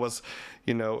is their goal, was,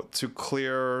 to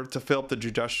fill up the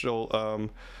judicial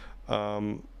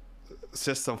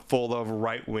system full of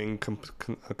right-wing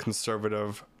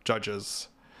conservative judges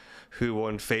who will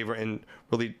in favor and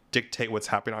really dictate what's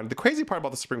happening on. The crazy part about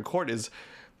the Supreme Court is,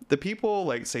 the people,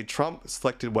 like, say Trump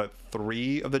selected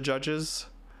 3 of the judges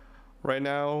right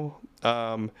now,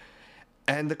 and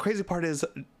the crazy part is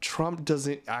Trump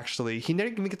doesn't actually, he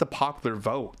didn't even get the popular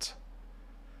vote.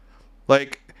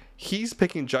 Like, he's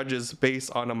picking judges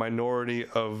based on a minority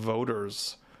of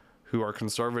voters who are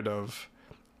conservative,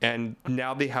 and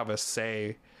now they have a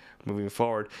say moving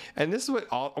forward. And this is what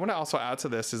I want to also add to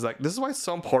this, is like, this is why it's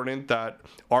so important that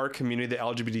our community, the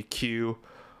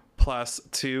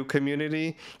LGBTQ+2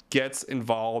 community, gets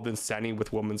involved in standing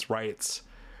with women's rights,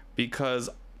 because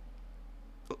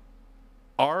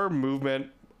our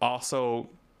movement also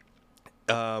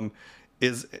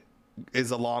is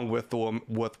along with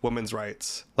women's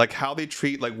rights. Like, how they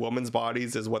treat like women's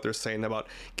bodies is what they're saying about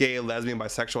gay, lesbian,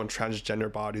 bisexual, and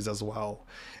transgender bodies as well,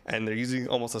 and they're using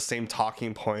almost the same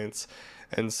talking points.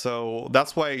 And so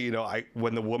that's why,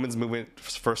 when the women's movement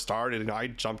first started, I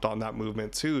jumped on that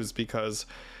movement too, is because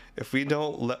if we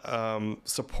don't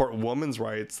support women's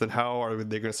rights, then how are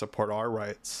they going to support our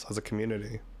rights as a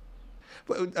community?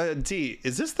 D,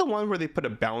 is this the one where they put a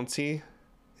bounty?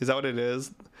 Is that what it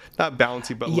is? Not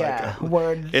bounty, but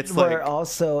where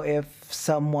also if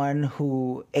someone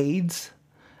who aids,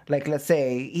 like, let's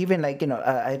say, even like,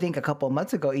 I think a couple of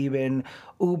months ago, even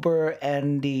Uber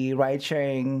and the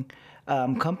ride-sharing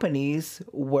companies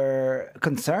were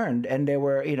concerned, and they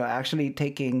were, actually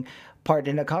taking part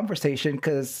in a conversation,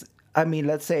 because, I mean,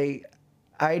 let's say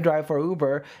I drive for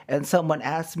Uber and someone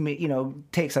asks me,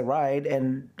 takes a ride,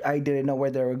 and I didn't know where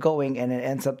they were going, and it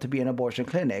ends up to be an abortion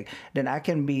clinic, then I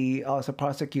can be also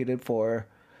prosecuted for,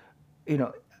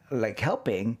 like,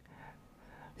 helping.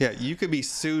 Yeah, you could be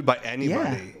sued by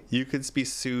anybody. Yeah. You could be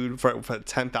sued for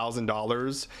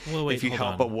 $10,000 if you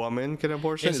help a woman get an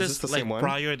abortion. Is this the same one?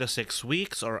 Prior to 6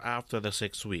 weeks or after the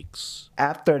 6 weeks?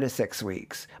 After the 6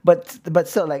 weeks, but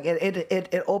still, like,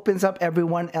 it opens up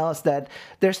everyone else that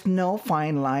there's no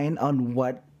fine line on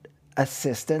what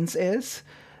assistance is.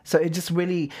 So it just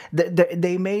really,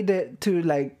 they made it to,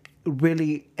 like,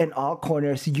 really in all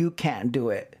corners you can't do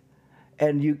it,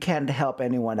 and you can't help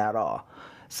anyone at all.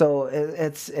 So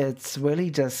it's really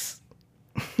just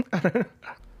I don't know.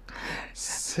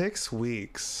 6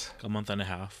 weeks, a month and a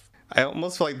half. I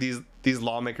almost feel like these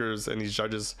lawmakers and these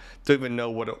judges don't even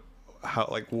know how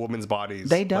like women's bodies.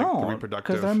 They don't,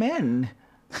 because they're men.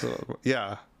 So,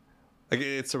 yeah, like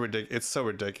it's so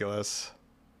ridiculous.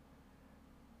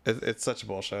 It's such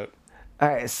bullshit. All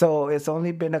right, so it's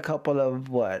only been a couple of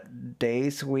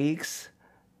days, weeks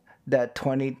that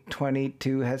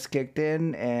 2022 has kicked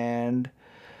in, and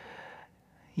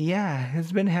yeah,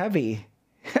 it's been heavy.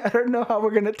 I don't know how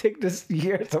we're gonna take this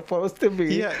year. Supposed to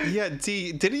be. Yeah.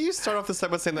 D, didn't you start off this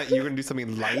episode saying that you're gonna do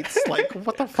something light? Like,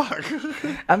 what the fuck?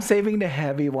 I'm saving the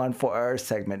heavy one for our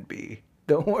segment B.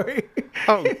 Don't worry.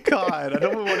 Oh God, I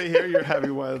don't want to hear your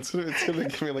heavy one. It's gonna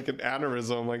give me like an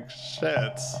aneurysm. Like,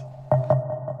 shit.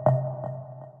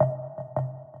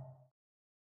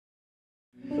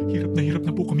 Hirap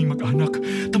na po kaming mag-anak.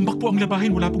 Tambak po ang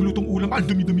labahin, wala pong lutong ulam. Ang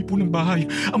dumi-dumi po ng bahay.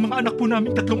 Ang mga anak po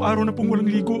namin 3 araw na pong walang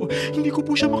ligo. Hindi ko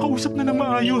po siya makausap na ng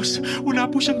maayos. Wala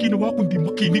po siyang ginawa kundi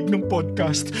makinig ng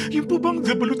podcast. Yung po bang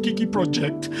The Balut Kiki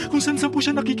Project? Kung saan po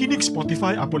siya nakikinig,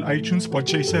 Spotify, Apple, iTunes,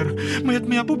 Podchaser. Maya't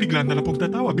maya po bigla na lang pong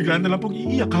tatawa, bigla na lang pong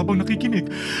iiyak habang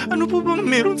nakikinig. Ano po bang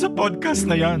meron sa podcast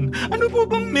na yan? Ano po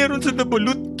bang meron sa The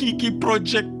Balut Kiki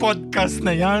Project podcast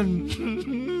na yan?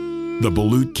 The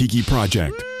Balut Kiki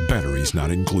Project. Batteries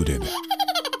not included.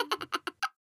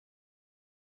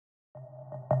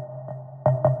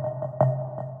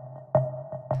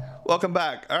 Welcome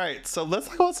back. All right, so let's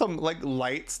talk about some like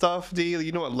light stuff. D,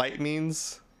 you know what light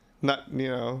means? Not, you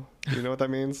know what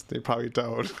that means? They probably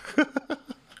don't.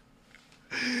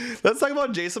 Let's talk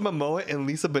about Jason Momoa and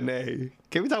Lisa Bonet.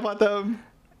 Can we talk about them?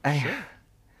 I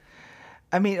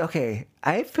mean, okay,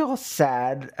 I feel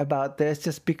sad about this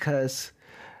just because,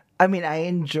 I mean, I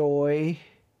enjoy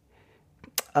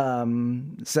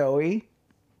Zoe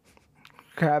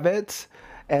Kravitz.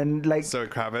 And like, Zoe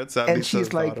Kravitz, and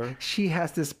she's like, daughter. she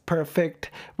has this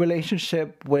perfect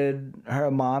relationship with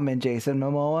her mom and Jason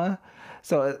Momoa.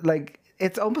 So like,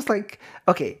 it's almost like,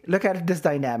 okay, look at this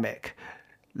dynamic.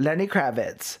 Lenny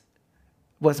Kravitz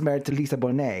was married to Lisa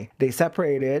Bonet. They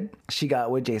separated. She got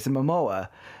with Jason Momoa.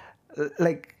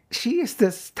 Like, she is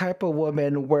this type of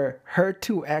woman where her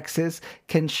two exes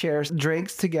can share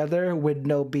drinks together with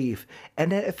no beef.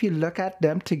 And then if you look at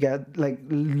them together, like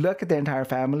look at the entire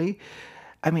family,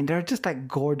 I mean, they're just like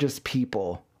gorgeous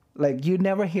people. Like, you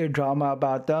never hear drama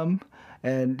about them.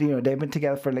 And, you know, they've been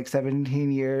together for like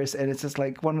 17 years. And it's just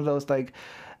like one of those like,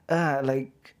 I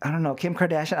don't know, Kim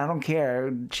Kardashian, I don't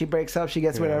care. She breaks up, she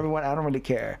gets with everyone. I don't really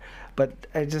care. But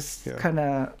I just kind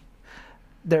of,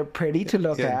 they're pretty to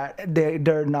look at.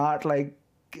 They're not like,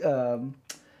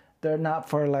 they're not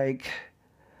for like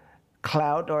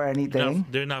clout or anything.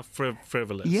 They're not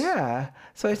frivolous. Yeah.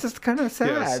 So it's just kind of sad.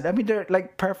 Yes. I mean, they're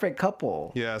like perfect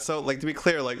couple. Yeah, so like to be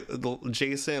clear, like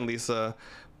Jason and Lisa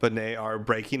Bonet are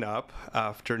breaking up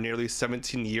after nearly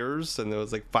 17 years, and there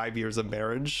was like 5 years of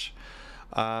marriage.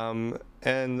 And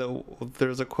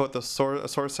there's a quote, a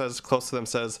source says close to them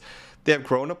says, they have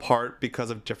grown apart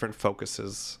because of different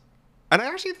focuses. And I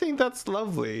actually think that's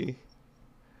lovely.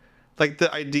 Like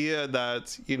the idea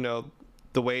that, you know,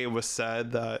 the way it was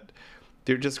said that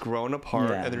they're just grown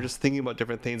apart and they're just thinking about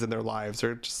different things in their lives.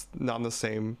 They're just not on the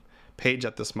same page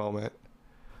at this moment.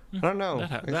 I don't know.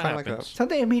 That I kinda like that.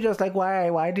 Something in me was like,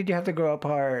 why did you have to grow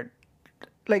apart?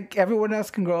 Like, everyone else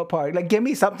can grow apart. Like, give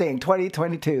me something,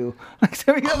 2022. Like,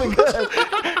 something good.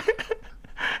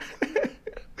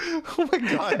 Oh my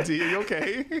God, D, are you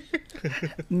okay?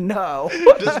 No.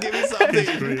 Just give me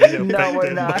something. No,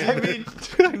 we're not. I mean,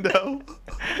 no.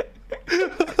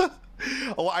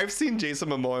 Oh, I've seen Jason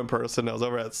Momoa in person. I was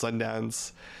over at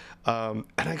Sundance. And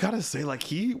I gotta say, like,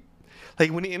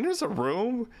 when he enters a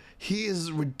room, he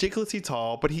is ridiculously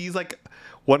tall, but he's like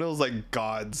one of those like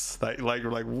gods that like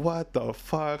you're like, what the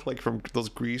fuck? Like from those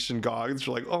Grecian gods,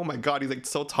 you're like, oh my God, he's like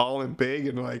so tall and big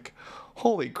and like,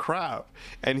 holy crap.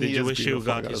 And Did he you is wish you beautiful,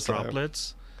 got I his gotta say.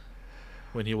 droplets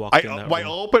when he walked in that room? I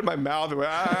opened my mouth and went,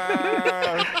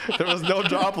 there was no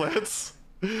droplets.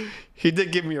 He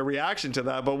did give me a reaction to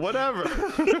that, but whatever.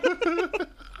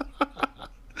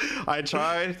 I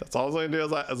tried. That's all I was going to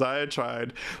do as I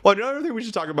tried. Well, another thing we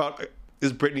should talk about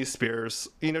is Britney Spears.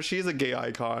 You know, she's a gay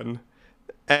icon.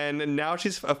 And now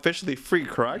she's officially free,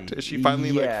 correct? Is she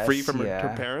finally like free from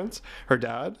her parents, her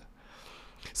dad?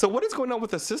 So what is going on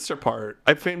with the sister part?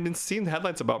 I've been seeing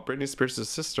headlines about Britney Spears'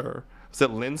 sister. Is it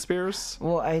Lynn Spears?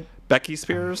 Well, Becky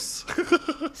Spears?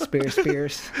 Spears.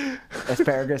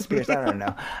 Asparagus Spears. I don't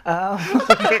know.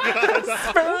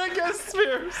 Asparagus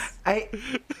Spears.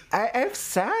 I'm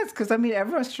sad because, I mean,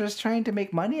 everyone's just trying to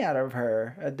make money out of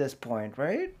her at this point,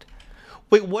 right?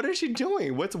 Wait, what is she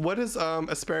doing? What is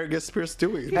Asparagus Spears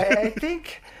doing? I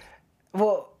think,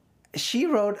 well, she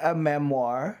wrote a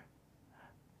memoir,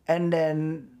 and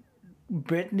then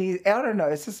Britney, I don't know,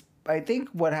 it's just, I think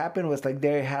what happened was like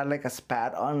they had like a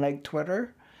spat on like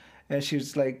Twitter, and she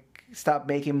was like, stop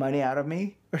making money out of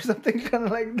me or something kind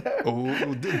of like that. Oh,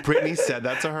 Britney said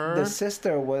that to her? The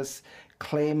sister was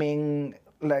claiming,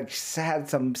 like, she had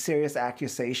some serious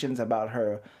accusations about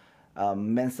her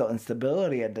mental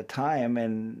instability at the time,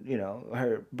 and you know,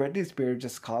 her Britney Spears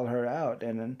just called her out,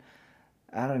 and then,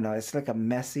 I don't know, it's like a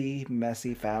messy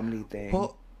family thing.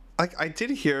 Well, I did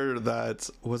hear that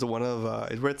was one of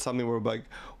I read something where like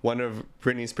one of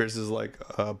Britney Spears's like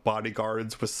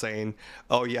bodyguards was saying,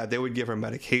 oh yeah, they would give her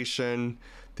medication,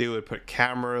 they would put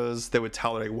cameras, they would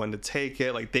tell her like when to take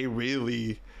it, like they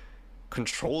really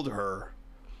controlled her.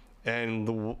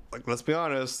 And like, let's be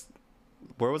honest,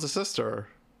 where was the sister?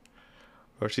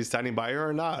 Was she standing by her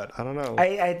or not? I don't know.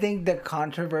 I think the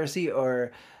controversy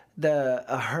or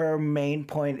her main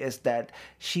point is that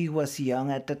she was young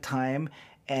at the time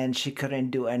and she couldn't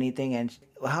do anything. And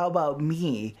how about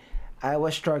me? I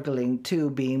was struggling too,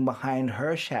 being behind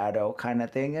her shadow kind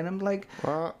of thing. And I'm like,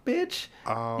 bitch,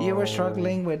 you were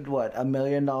struggling with what, $1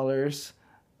 million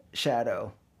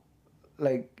shadow.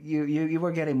 Like you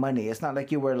were getting money. It's not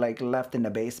like you were like left in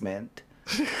the basement.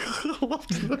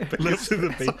 Left in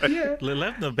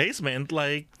the basement,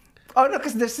 like Oh no,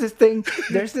 because there's this thing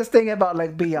about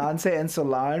like Beyonce and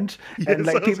Solange, and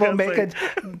like people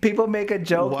make a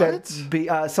joke that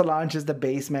Solange is the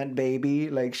basement baby,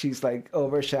 like she's like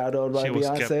overshadowed by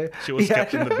Beyonce. She was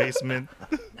kept in the basement.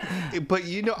 But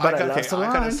I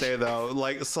gotta say though,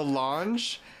 like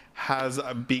Solange has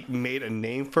made a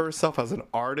name for herself as an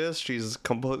artist. She's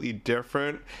completely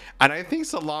different, and I think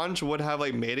Solange would have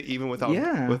like made it even without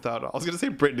I was gonna say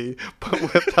Britney, but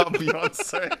without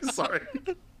Beyonce. Sorry.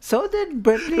 So did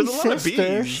Britney's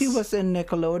sister. She was in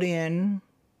Nickelodeon,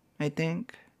 I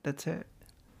think. That's it.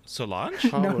 Solange?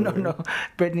 No.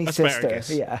 Britney's Asparagus.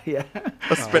 sister. Yeah.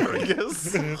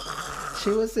 Asparagus. She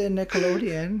was in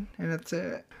Nickelodeon, and that's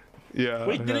it. Yeah.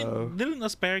 Wait, didn't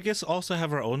Asparagus also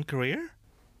have her own career?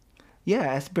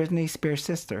 Yeah, as Britney Spears'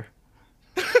 sister.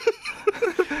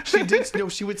 She did.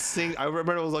 She would sing. I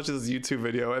remember I was watching this YouTube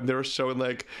video, and they were showing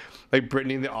like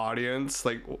Britney in the audience,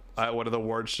 like at one of the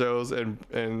award shows,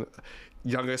 and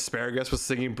young Asparagus was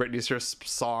singing Britney Spears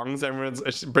songs.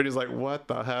 Britney's like, "What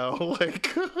the hell?"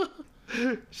 Like,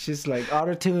 she's like,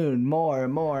 auto-tune, more.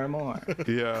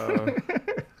 Yeah.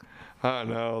 I don't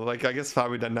know. Like, I guess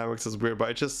family dynamics is weird, but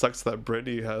it just sucks that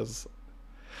Britney has.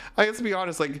 I guess to be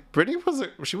honest, like Britney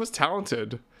she was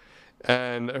talented,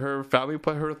 and her family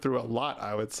put her through a lot,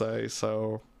 I would say.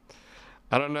 So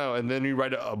I don't know. And then you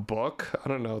write a book. I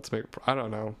don't know. I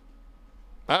don't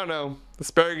know.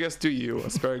 Asparagus, do you?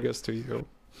 Asparagus, do you?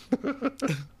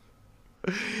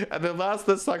 And then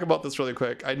let's talk about this really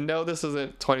quick. I know this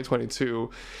isn't 2022,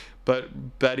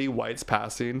 but Betty White's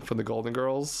passing from the Golden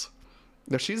Girls.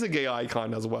 Now she's a gay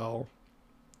icon as well.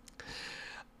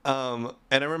 And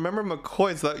I remember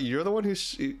McCoy, so that you're the one who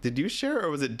did you share, or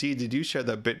was it Dee? Did you share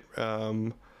that bit?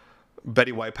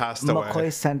 Betty White passed away.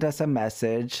 McCoy sent us a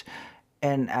message,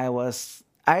 and I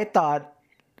thought,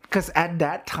 because at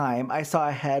that time I saw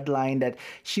a headline that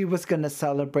she was gonna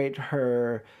celebrate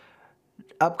her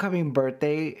upcoming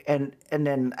birthday, and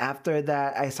then after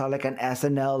that I saw like an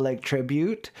SNL like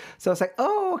tribute. So I was like,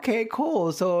 oh, okay,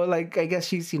 cool. So like I guess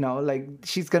she's like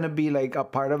she's gonna be like a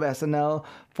part of SNL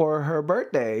for her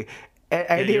birthday. And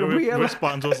I didn't realize. Your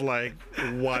response was like,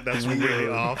 "What? That's really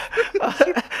off."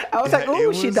 I was like,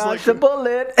 "Oh, she dodged a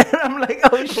bullet," and I'm like,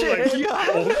 "Oh shit."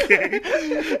 Okay.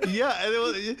 Yeah, and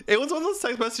it was one of those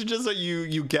text messages that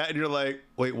you get, and you're like,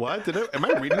 "Wait, what? Am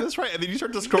I reading this right?" And then you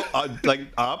start to scroll up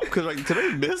because like, did I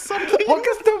miss something? Well,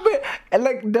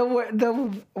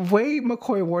 the way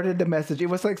McCoy worded the message, it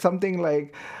was like something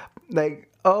like.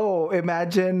 Oh,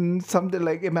 imagine something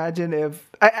like, imagine if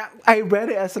I read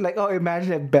it as like, oh,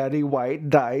 imagine if Betty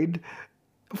White died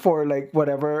for like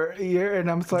whatever year, and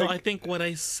I'm like, no, I think what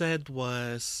I said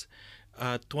was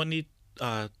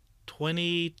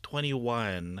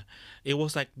 2021. It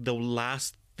was like the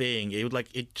last thing. It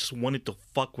just wanted to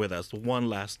fuck with us one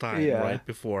last time, right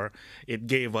before it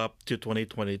gave up to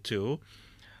 2022.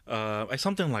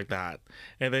 Something like that.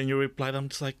 And then you replied, I'm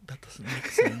just like, that doesn't make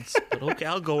sense. But okay,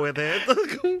 I'll go with it.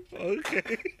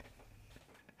 Okay.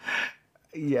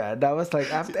 Yeah, that was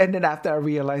like after, and then after I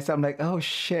realized, I'm like, oh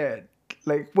shit.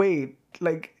 Like, wait,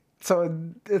 like, so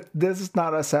this is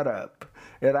not a setup.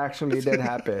 It actually did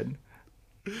happen.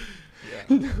 Yeah.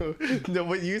 No,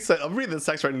 what you said, I'm reading this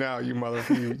text right now, you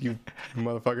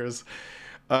motherfuckers.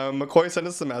 McCoy sent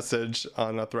us a message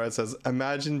on a thread that says,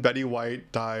 imagine Betty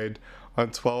White died on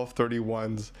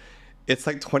 12/31. It's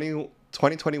like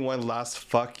 2021 last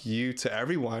fuck you to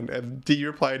everyone. And D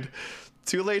replied,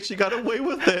 too late, she got away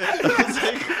with it. I was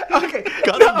like, okay,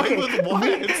 away with what?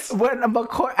 When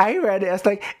McCoy, I read it, it's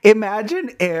like,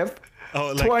 imagine if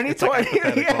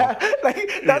 2020,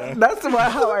 that's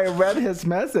how I read his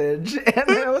message, and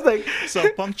I was like,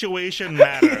 so punctuation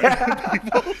matters.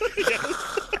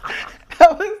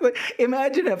 I was like,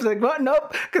 imagine if, like, what?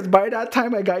 Nope, because by that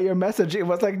time I got your message, it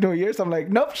was like New Year's. I'm like,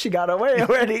 nope, she got away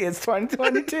already. It's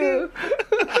 2022.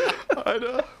 I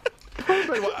know.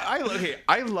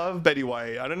 I love Betty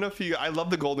White. I don't know if I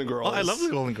love the Golden Girls. Oh, I love the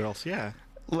Golden Girls. Yeah.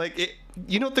 Like it,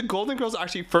 the Golden Girls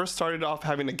actually first started off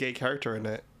having a gay character in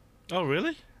it. Oh,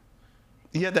 really?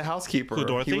 Yeah, the housekeeper. Who,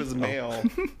 Dorothy? He was male.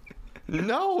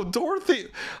 No, Dorothy.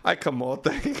 Come on,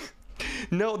 thing.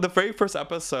 No, the very first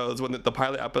episodes, when the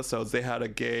pilot episodes, they had a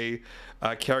gay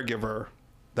caregiver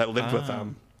that lived with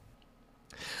them.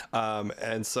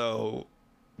 And so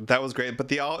that was great.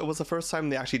 But it was the first time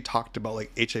they actually talked about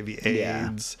like HIV/AIDS.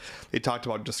 Yeah. They talked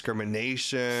about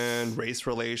discrimination, race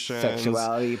relations,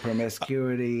 sexuality,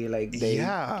 promiscuity. Like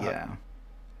yeah.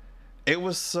 It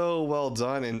was so well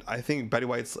done, and I think Betty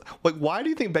White's like. Why do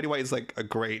you think Betty White is like a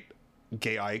great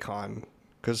gay icon?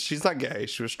 Because she's not gay,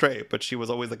 she was straight, but she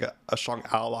was always like a strong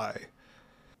ally.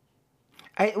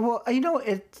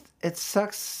 It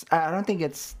sucks. I don't think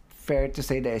it's fair to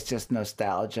say that it's just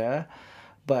nostalgia.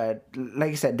 But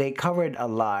like I said, they covered a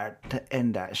lot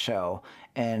in that show.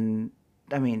 And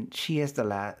I mean, she is the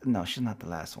last. No, she's not the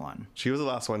last one. She was the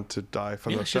last one to die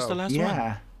from the show. She's the last one.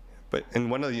 Yeah. But in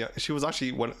one of the, she was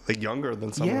actually younger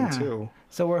than someone too.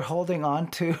 So we're holding on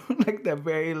to like the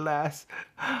very last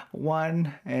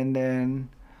one, and then.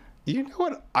 You know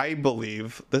what I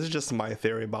believe? This is just my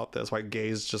theory about this. Why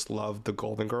gays just love the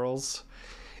Golden Girls?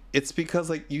 It's because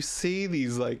like you see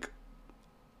these like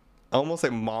almost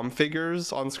like mom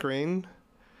figures on screen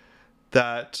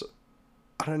that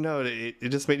I don't know. It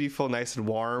just made you feel nice and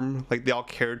warm. Like they all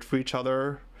cared for each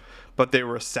other, but they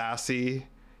were sassy,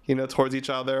 you know, towards each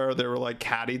other. They were like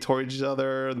catty towards each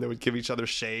other, and they would give each other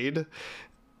shade.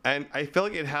 And I feel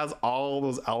like it has all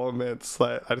those elements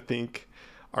that I think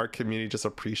our community just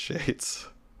appreciates.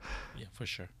 Yeah, for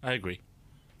sure. I agree.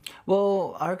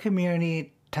 Well, our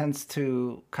community tends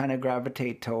to kind of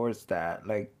gravitate towards that.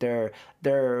 Like their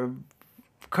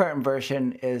current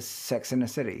version is Sex and the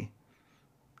City.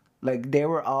 Like they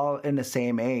were all in the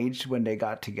same age when they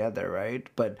got together, right?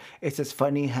 But it's just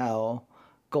funny how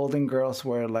Golden Girls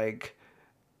were like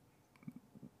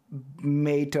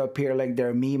made to appear like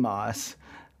they're Mimas.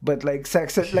 But like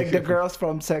the girls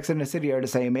from Sex and the City are the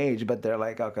same age, but they're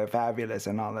like, okay, fabulous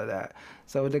and all of that.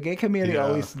 So the gay community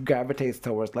always gravitates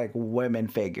towards like women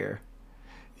figure.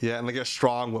 Yeah, and like a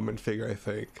strong woman figure, I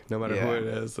think. No matter who it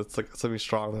is, it's like something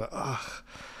strong.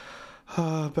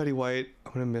 That, Betty White,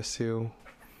 I'm gonna miss you.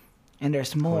 And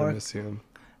there's I'm more. gonna miss you.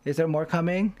 Is there more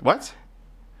coming? What?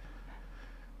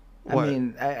 I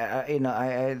mean,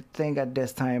 I think at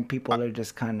this time people are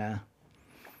just kind of.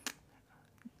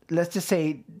 Let's just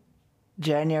say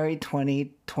January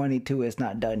 2022 is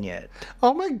not done yet.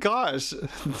 Oh my gosh.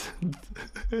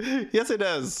 Yes, it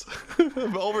is.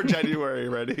 I'm over January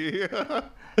already.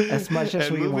 As much as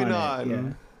and we moving want on. it.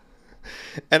 Yeah.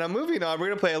 And I'm moving on. We're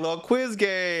going to play a little quiz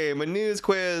game, a news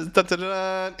quiz. Dun, dun, dun,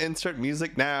 dun. Insert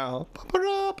music now.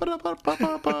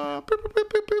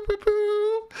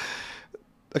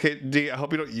 Okay, D, I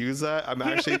hope you don't use that. I'm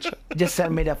actually... Just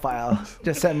send me the file.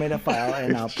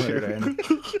 And I'll put it in.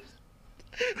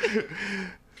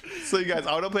 So you guys,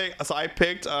 I want to play... So I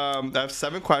picked... I have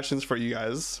 7 questions for you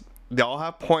guys. They all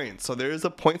have points. So there is a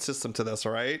point system to this,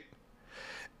 all right?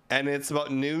 And it's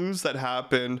about news that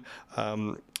happened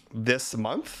this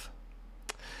month.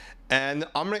 And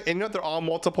they're all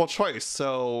multiple choice.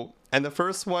 So, and the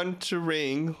first one to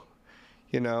ring,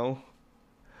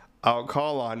 I'll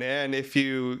call on. And if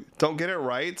you don't get it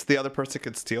right, the other person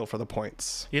could steal for the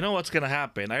points. You know what's going to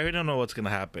happen? I already don't know what's going to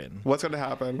happen. What's going to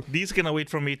happen? Dee's going to wait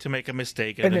for me to make a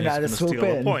mistake and then he's going to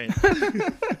steal a point.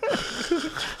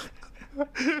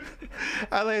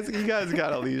 You guys got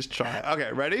to at least try.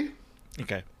 Okay, ready?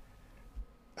 Okay.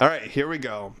 All right, here we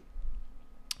go.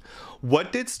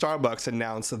 What did Starbucks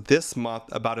announce this month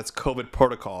about its COVID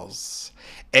protocols?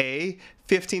 A,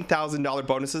 $15,000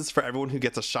 bonuses for everyone who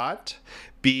gets a shot.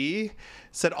 B,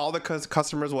 said all the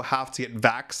customers will have to get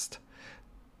vaxxed.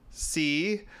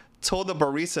 C, told the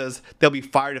baristas they'll be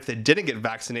fired if they didn't get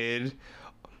vaccinated.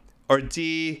 Or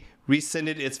D,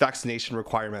 rescinded its vaccination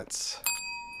requirements.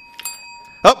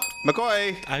 Oh,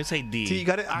 McCoy. I would say D. D, you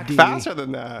got to act faster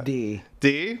than that. D.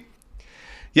 D?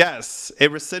 Yes,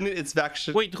 it rescinded its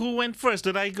vaccine. Wait, who went first?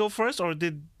 Did I go first or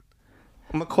did...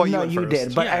 McCoy, no, you you first.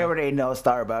 did, but I already know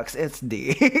Starbucks. It's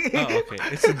D. Oh, okay.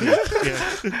 It's a D. Yeah.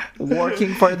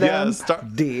 Working for them,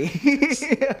 D.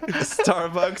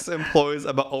 Starbucks employs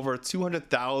about over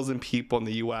 200,000 people in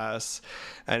the U.S.,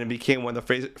 and it became one of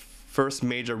the first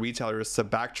major retailers to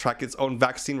backtrack its own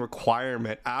vaccine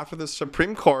requirement after the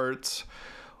Supreme Court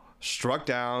struck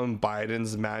down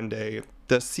Biden's mandate.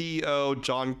 The CEO,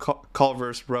 John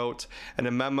Culver's, wrote in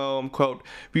a memo, quote,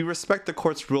 "We respect the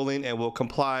court's ruling and will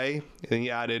comply." And he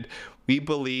added, "We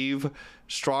believe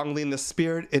strongly in the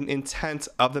spirit and intent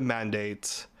of the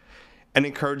mandate and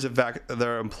encourage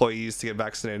their employees to get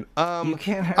vaccinated."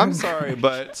 I'm sorry,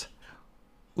 but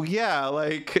yeah,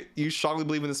 like you strongly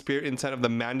believe in the spirit and intent of the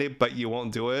mandate, but you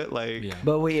won't do it. Like, Yeah.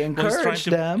 But we encourage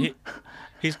them.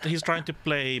 He's trying to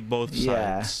play both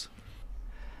sides.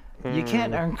 You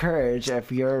can't encourage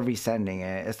if you're resending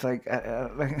it. It's like,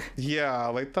 yeah,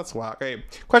 like that's whack. Okay,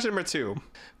 question number 2.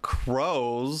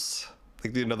 Crows,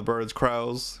 like the birds,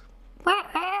 crows,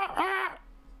 that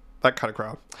kind of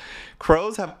crow.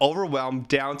 Crows have overwhelmed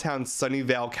downtown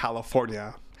Sunnyvale,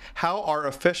 California. How are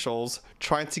officials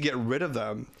trying to get rid of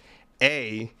them?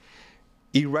 A,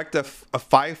 erect a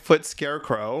 5-foot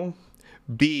scarecrow.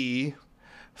 B,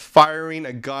 firing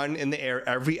a gun in the air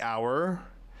every hour.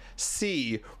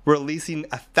 C, releasing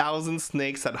 1,000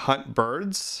 snakes that hunt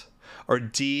birds. Or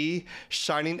D,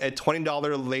 shining a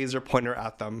 $20 laser pointer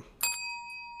at them.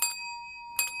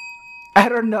 I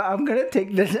don't know. I'm gonna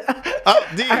take this. Oh,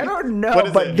 D. I don't know, What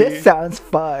is but it, this D? sounds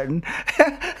fun.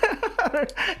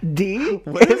 D.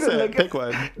 What is it? Pick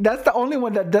one. That's the only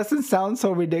one that doesn't sound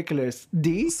so ridiculous.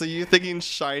 D. So you thinking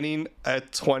shining a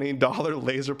 $20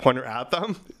 laser pointer at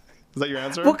them? Is that your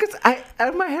answer? Well, because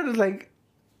in my head is like,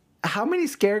 how many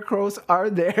scarecrows are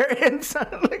there? And so,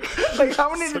 like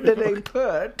how many did they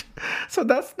put? So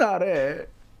that's not it.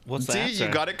 What's the D, answer?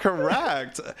 you got it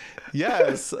correct.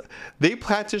 Yes, they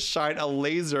plan to shine a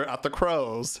laser at the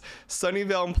crows.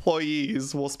 Sunnyvale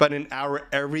employees will spend an hour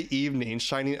every evening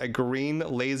shining a green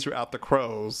laser at the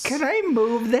crows. Can I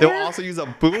move there? They will also use a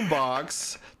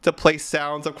boombox to play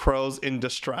sounds of crows in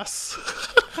distress.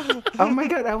 Oh my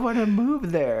god, I want to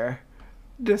move there.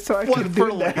 Just so I What, can for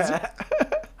do laser?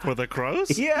 that. For the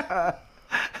crows? Yeah.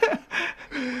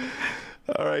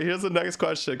 All right, here's the next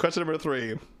question. Question number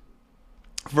 3.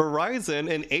 Verizon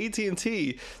and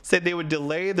AT&T said they would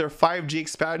delay their 5G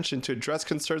expansion to address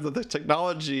concerns that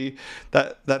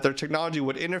their technology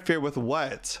would interfere with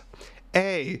what?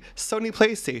 A. Sony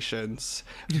PlayStations.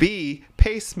 B.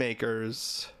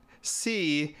 Pacemakers.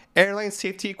 C. Airline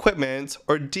safety equipment.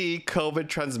 Or D. COVID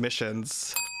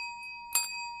transmissions.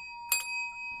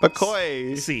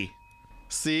 McCoy.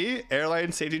 C.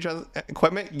 Airline safety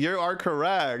equipment. You are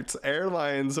correct.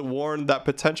 Airlines warned that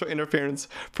potential interference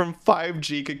from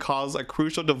 5G could cause a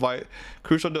crucial device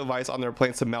on their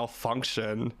planes to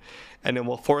malfunction, and it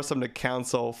will force them to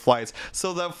cancel flights.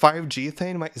 So the 5G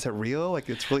thing, is it real? Like,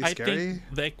 it's really scary? I think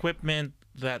the equipment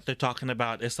that they're talking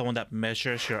about is the one that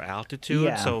measures your altitude.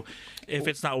 Yeah. So if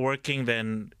it's not working,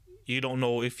 then you don't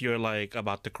know if you're like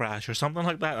about to crash or something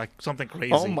like that, like something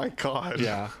crazy. Oh my god.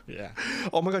 Yeah.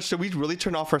 Oh my gosh, should we really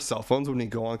turn off our cell phones when we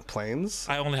go on planes?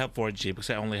 I only have 4G because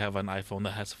I only have an iPhone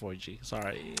that has 4G.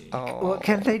 Sorry. Well,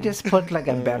 can't they just put like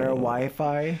a better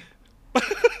Wi-Fi?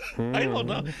 I don't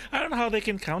know. I don't know how they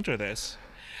can counter this.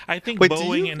 I think Wait, do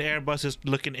Boeing you- and Airbus is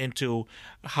looking into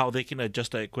how they can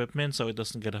adjust the equipment so it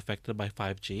doesn't get affected by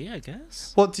 5G, I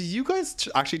guess. Well, do you guys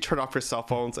actually turn off your cell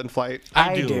phones in flight?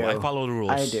 I do. I follow the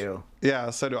rules. I do. Yeah,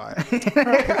 so do I.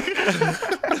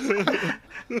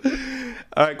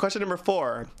 All right, question number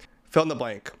 4. Fill in the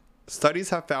blank.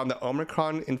 Studies have found that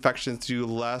Omicron infections do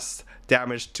less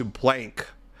damage to blank,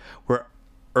 where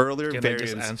earlier Can I just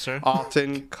variants answer?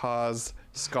 often cause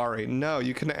scarring. No,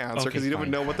 you can answer because Okay, you don't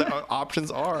fine. know what the options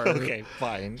are. Okay,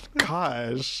 fine.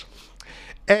 Gosh.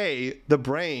 A, the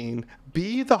brain.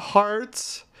 B, the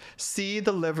heart. C,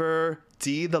 the liver.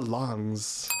 D, the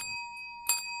lungs.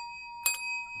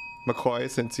 McCoy,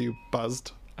 since you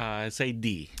buzzed. Say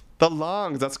D. The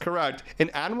lungs, that's correct. In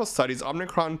animal studies,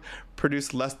 Omicron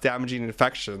produced less damaging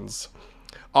infections,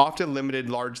 often limited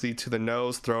largely to the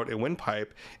nose, throat, and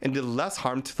windpipe, and did less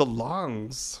harm to the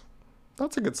lungs.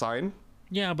 That's a good sign.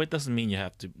 Yeah, but it doesn't mean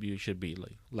you should be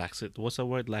like what's the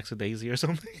word? Lackadaisy or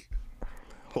something?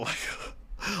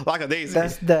 Like a daisy.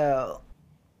 That's the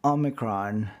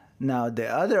Omicron. Now the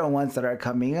other ones that are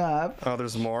coming up. Oh,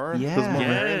 there's more? Yeah. There's more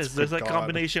variants? Yes, there's Good a God.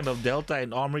 combination of Delta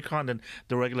and Omicron and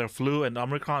the regular flu and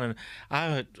Omicron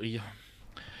and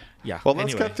yeah. Well,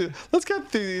 anyway. let's get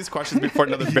through these questions before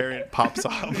another variant pops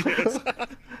up.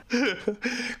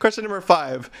 Question number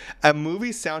 5. A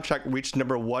movie soundtrack reached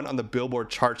number 1 on the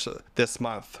Billboard charts this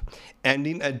month,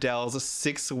 ending Adele's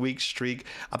 6-week streak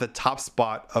at the top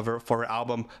spot for her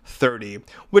album 30.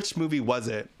 Which movie was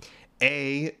it?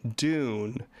 A.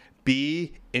 Dune.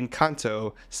 B.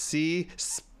 Encanto. C.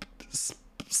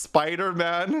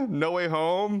 Spider-Man No Way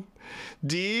Home.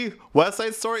 D. West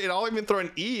Side Story. And I'll even throw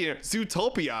an E in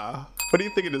Zootopia. What do you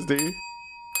think it is, D?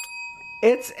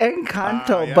 It's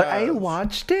Encanto, but I yes.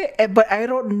 watched it, but I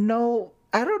don't know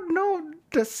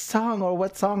the song or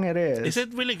what song it is. Is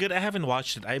it really good? I haven't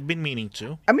watched it. I've been meaning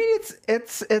to. I mean,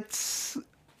 it's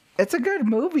a good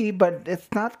movie, but it's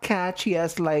not catchy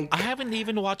as like. I haven't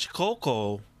even watched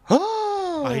Coco.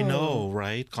 Oh, I know,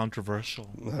 right? Controversial.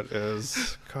 that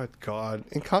is. Good God.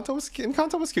 Encanto was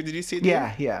cute. Did you see it?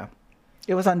 Yeah.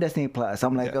 It was on Disney Plus.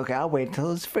 I'm like, Yeah. okay, I'll wait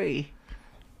until it's free.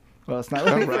 Well, it's not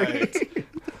really Right. free.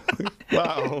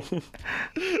 Wow.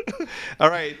 All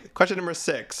right. Question number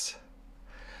 6.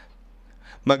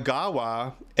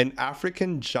 Magawa, an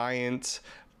African giant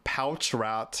pouch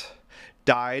rat,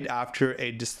 died after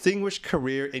a distinguished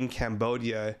career in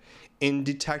Cambodia in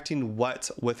detecting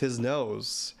what with his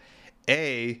nose?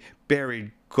 A.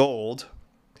 Buried gold.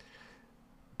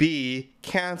 B.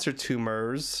 Cancer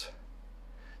tumors.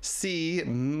 C.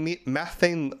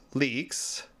 Methane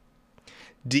leaks.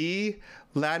 D.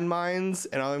 Landmines.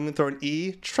 And I'll even throw an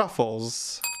E.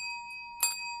 Truffles.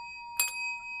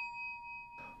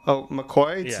 Oh,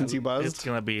 McCoy, Yeah, since you buzzed. it's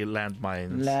gonna be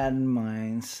landmines.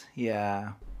 Landmines.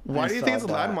 Yeah. Why do you think it's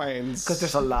landmines? Because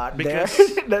there's a lot there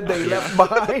that they left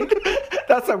behind.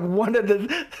 That's like one of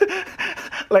the,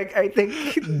 like, I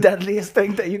think deadliest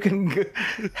thing that you can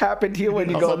happen to you when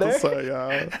you go there.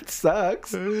 It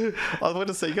sucks. I was going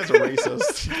to say you guys are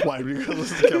racist. Why?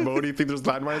 Because it's Cambodia, you think there's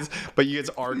landmines, but you guys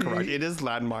are correct. It is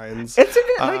landmines.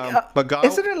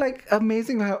 Isn't it like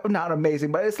amazing how, not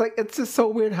amazing, but it's like, it's just so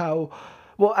weird how,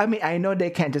 well, I mean, I know they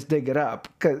can't just dig it up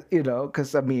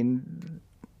because I mean,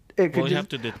 you have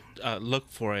to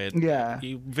look for it. Yeah.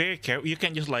 You very careful. You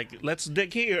can't just like, let's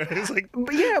dig here. It's like,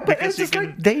 but it's just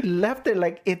like they left it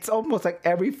like it's almost like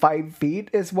every 5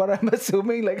 feet is what I'm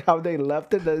assuming. Like how they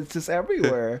left it, that it's just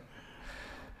everywhere.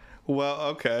 Well,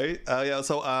 okay.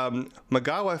 So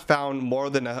Magawa found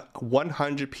more than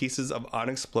 100 pieces of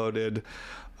unexploded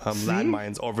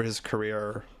landmines over his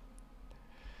career.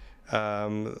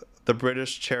 The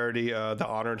British charity that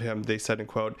honored him, they said, in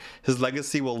quote, his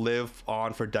legacy will live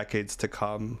on for decades to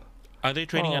come. Are they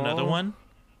training another one?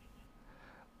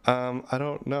 I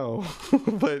don't know.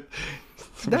 But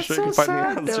that's sure so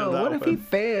sad, though. What if he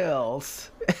fails?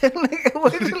 Like,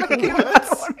 what if, like, I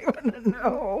don't even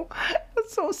know.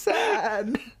 That's so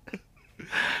sad.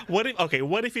 What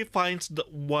if he finds the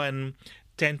one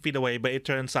 10 feet away, but it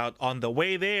turns out on the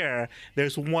way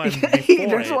there's one before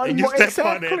there's it, one and you more, step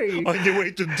exactly. on it on your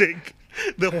way to dig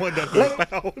the one that you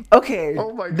found. Okay,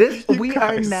 we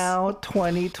guys. are now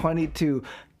 2022.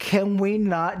 Can we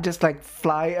not just like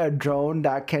fly a drone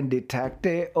that can detect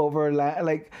it over land?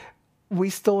 Like,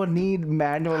 we still need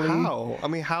manually. How? I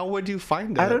mean, how would you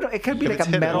find it? I don't know. It could be like a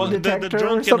metal the detector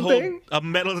drone or something. Can hold a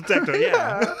metal detector,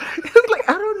 yeah. It's like,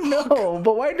 I don't know,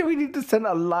 but why do we need to send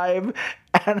a live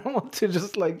animal to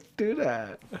just like do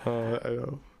that? I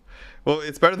know. Well,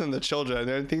 it's better than the children.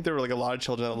 I think there were like a lot of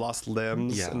children that lost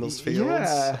limbs in those fields.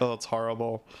 Yeah. Oh, it's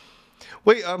horrible.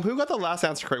 Wait, who got the last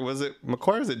answer correct? Was it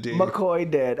McCoy or was it D? McCoy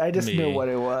did. I just knew what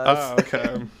it was. Oh,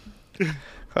 okay.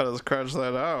 Gotta scratch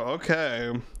that out.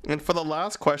 Okay. And for the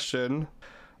last question,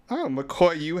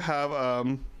 McCoy, you have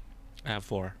I have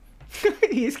 4.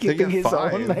 He's keeping his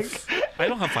own. Like, I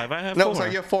don't have 5. I have 4. No, sorry,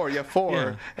 you have 4. You have 4.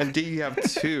 Yeah. And D, you have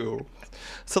 2.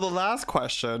 So the last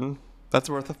question, that's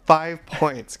worth 5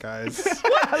 points, guys.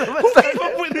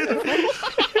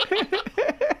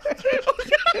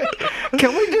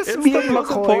 Can we just mute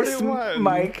McCoy's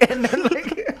mic and then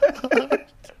like...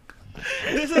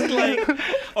 This is like,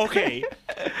 okay,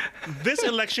 this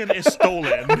election is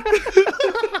stolen.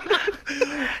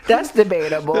 That's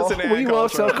debatable. We will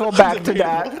circle back to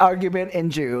that argument in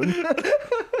June.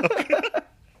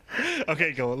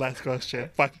 Okay, go. Last question.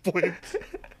 5 points.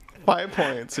 5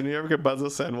 points. And whoever can buzz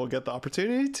us in will get the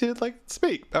opportunity to like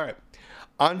speak. All right.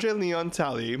 Andre Leon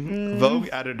Talley, Vogue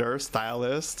editor,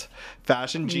 stylist,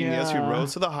 fashion genius who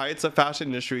rose to the heights of fashion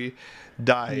industry,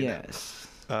 died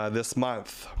this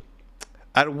month.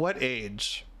 At what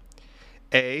age?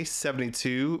 A,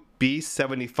 72, B,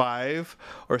 75,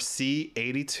 or C,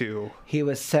 82? He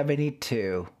was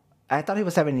 72. I thought he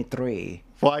was 73.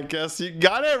 Well, I guess you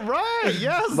got it right.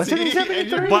 Yes. Was he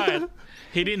 73? But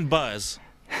he didn't buzz.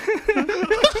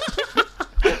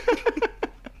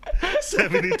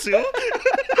 72?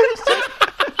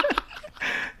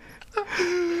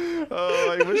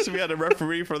 Oh, I wish we had a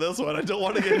referee for this one. I don't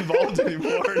want to get involved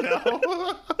anymore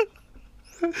now.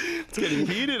 It's getting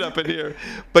heated up in here.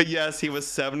 But yes, he was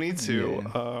 72.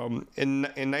 Yeah. In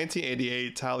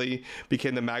 1988, Talley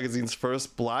became the magazine's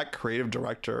first black creative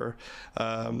director.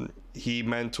 He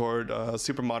mentored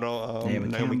supermodel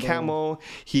Naomi Campbell.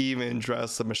 He even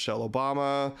dressed Michelle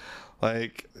Obama.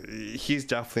 Like, he's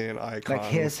definitely an icon. Like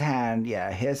his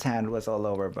hand was all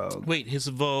over Vogue. Wait, his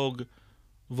Vogue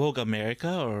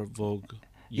America or Vogue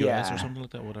US or something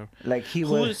like that? Whatever. Like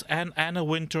Who is Anna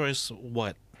Wintour is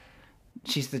what?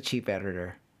 She's the chief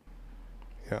editor.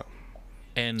 Yeah.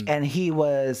 And he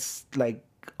was like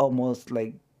almost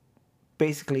like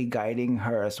basically guiding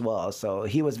her as well. So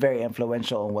he was very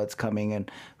influential on what's coming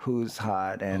and who's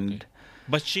hot and. Okay.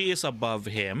 But she is above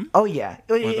him. Oh yeah,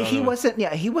 he wasn't.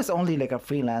 Yeah, he was only like a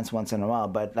freelance once in a while.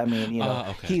 But I mean, he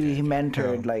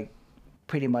mentored like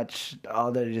pretty much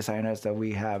all the designers that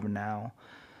we have now.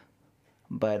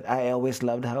 But I always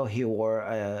loved how he wore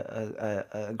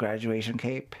a graduation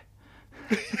cape.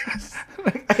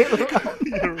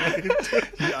 You're right.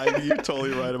 Yeah, you're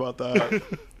totally right about that.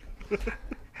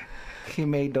 He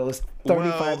made those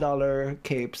 $35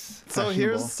 capes.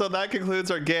 So that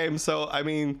concludes our game. So I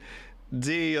mean,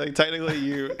 D, like technically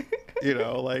you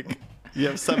know, like you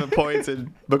have 7 points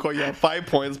and McCoy you have 5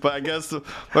 points, but I guess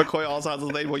McCoy also has a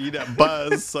label you didn't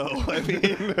buzz, so I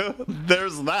mean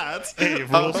there's that. Hey,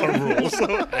 rules are rules.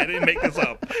 So I didn't make this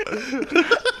up.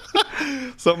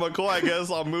 So McCoy, I guess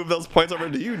I'll move those points over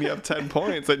to you, and you have 10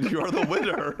 points, and you are the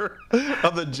winner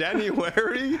of the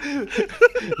January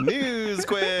news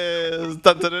quiz.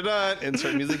 Dun, dun, dun, dun.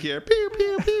 Insert music here. Pew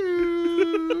pew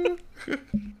pew.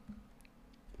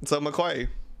 So McCoy,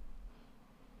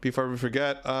 before we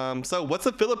forget, so what's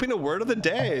the Filipino word of the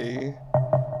day?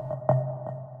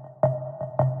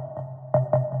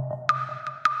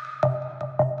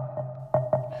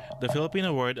 The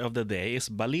Filipino word of the day is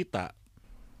balita.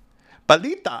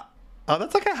 Balita. Oh,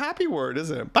 that's like a happy word,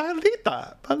 isn't it?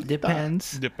 Balita. Balita.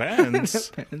 Depends. Depends.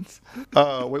 Depends.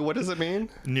 Wait, what does it mean?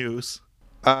 News.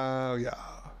 Oh, yeah.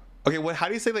 Okay, how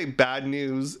do you say like bad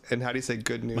news and how do you say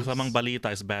good news? Masamang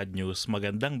balita is bad news.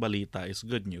 Magandang balita is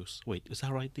good news. Wait, is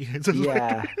that right?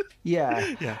 Yeah.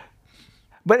 Yeah. Yeah.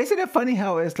 But isn't it funny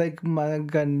how it's like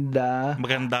maganda?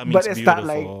 Maganda means but it's beautiful. not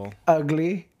like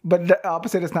ugly. But the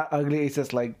opposite is not ugly. It's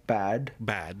just like bad.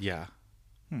 Bad, yeah.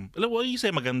 Well, you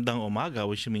say magandang umaga,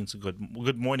 which means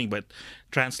good morning, but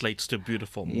translates to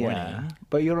beautiful morning. Yeah.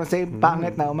 But you don't say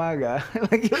pangit na umaga.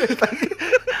 Like, it's like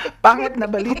pangit na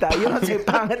balita. You don't say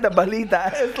pangit na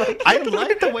balita. It's like I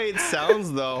like the way it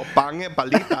sounds though. Pangit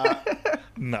balita.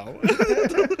 No.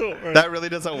 That really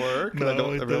doesn't work?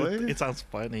 No, Really? it sounds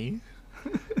funny.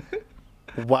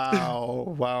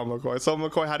 Wow, McCoy. So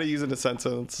McCoy, how to use it in a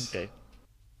sentence? Okay.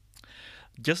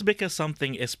 Just because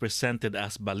something is presented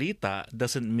as balita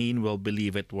doesn't mean we'll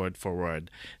believe it word for word.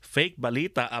 Fake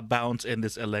balita abounds in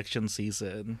this election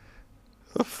season.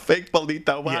 Fake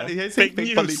balita. How do you say Fake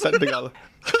fake news. balita in Tagalog?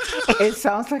 it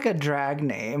sounds like a drag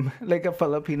name, like a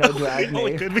Filipino drag Oh,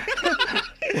 name. it could be.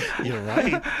 You're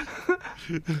right.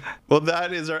 Well,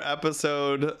 that is our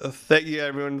episode. Thank you,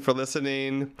 everyone, for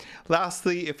listening.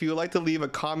 Lastly, if you would like to leave a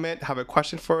comment, have a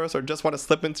question for us, or just want to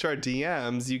slip into our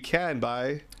DMs, you can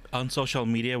by... On social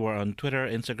media, we're on Twitter,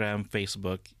 Instagram,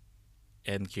 Facebook,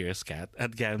 and Curious Cat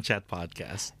at GamChat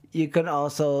Podcast. You can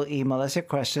also email us your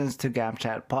questions to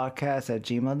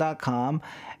gamchatpodcast@gmail.com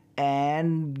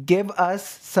and give us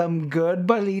some good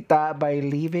balita by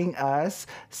leaving us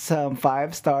some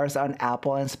 5 stars on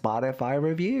Apple and Spotify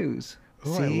reviews.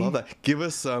 Oh, I love that. Give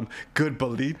us some good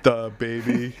balita,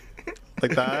 baby.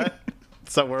 Like that?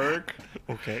 Does that work?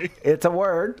 Okay. It's a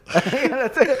word.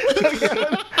 That's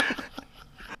it.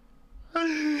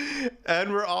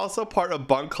 And we're also part of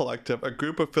Bunk Collective, a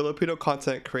group of Filipino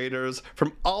content creators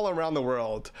from all around the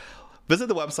world. Visit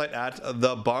the website at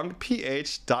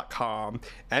thebunkph.com,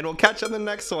 and we'll catch you on the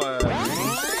next one.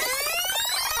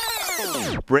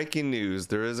 Breaking news,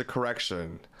 there is a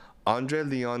correction. Andre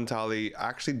Leon Talley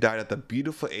actually died at the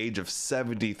beautiful age of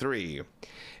 73.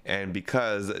 And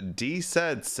because D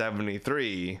said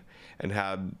 73 and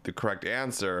had the correct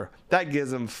answer, that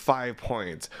gives him 5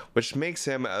 points, which makes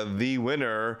him the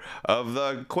winner of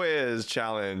the quiz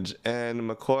challenge. And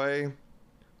McCoy,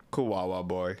 Kawawa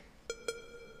boy.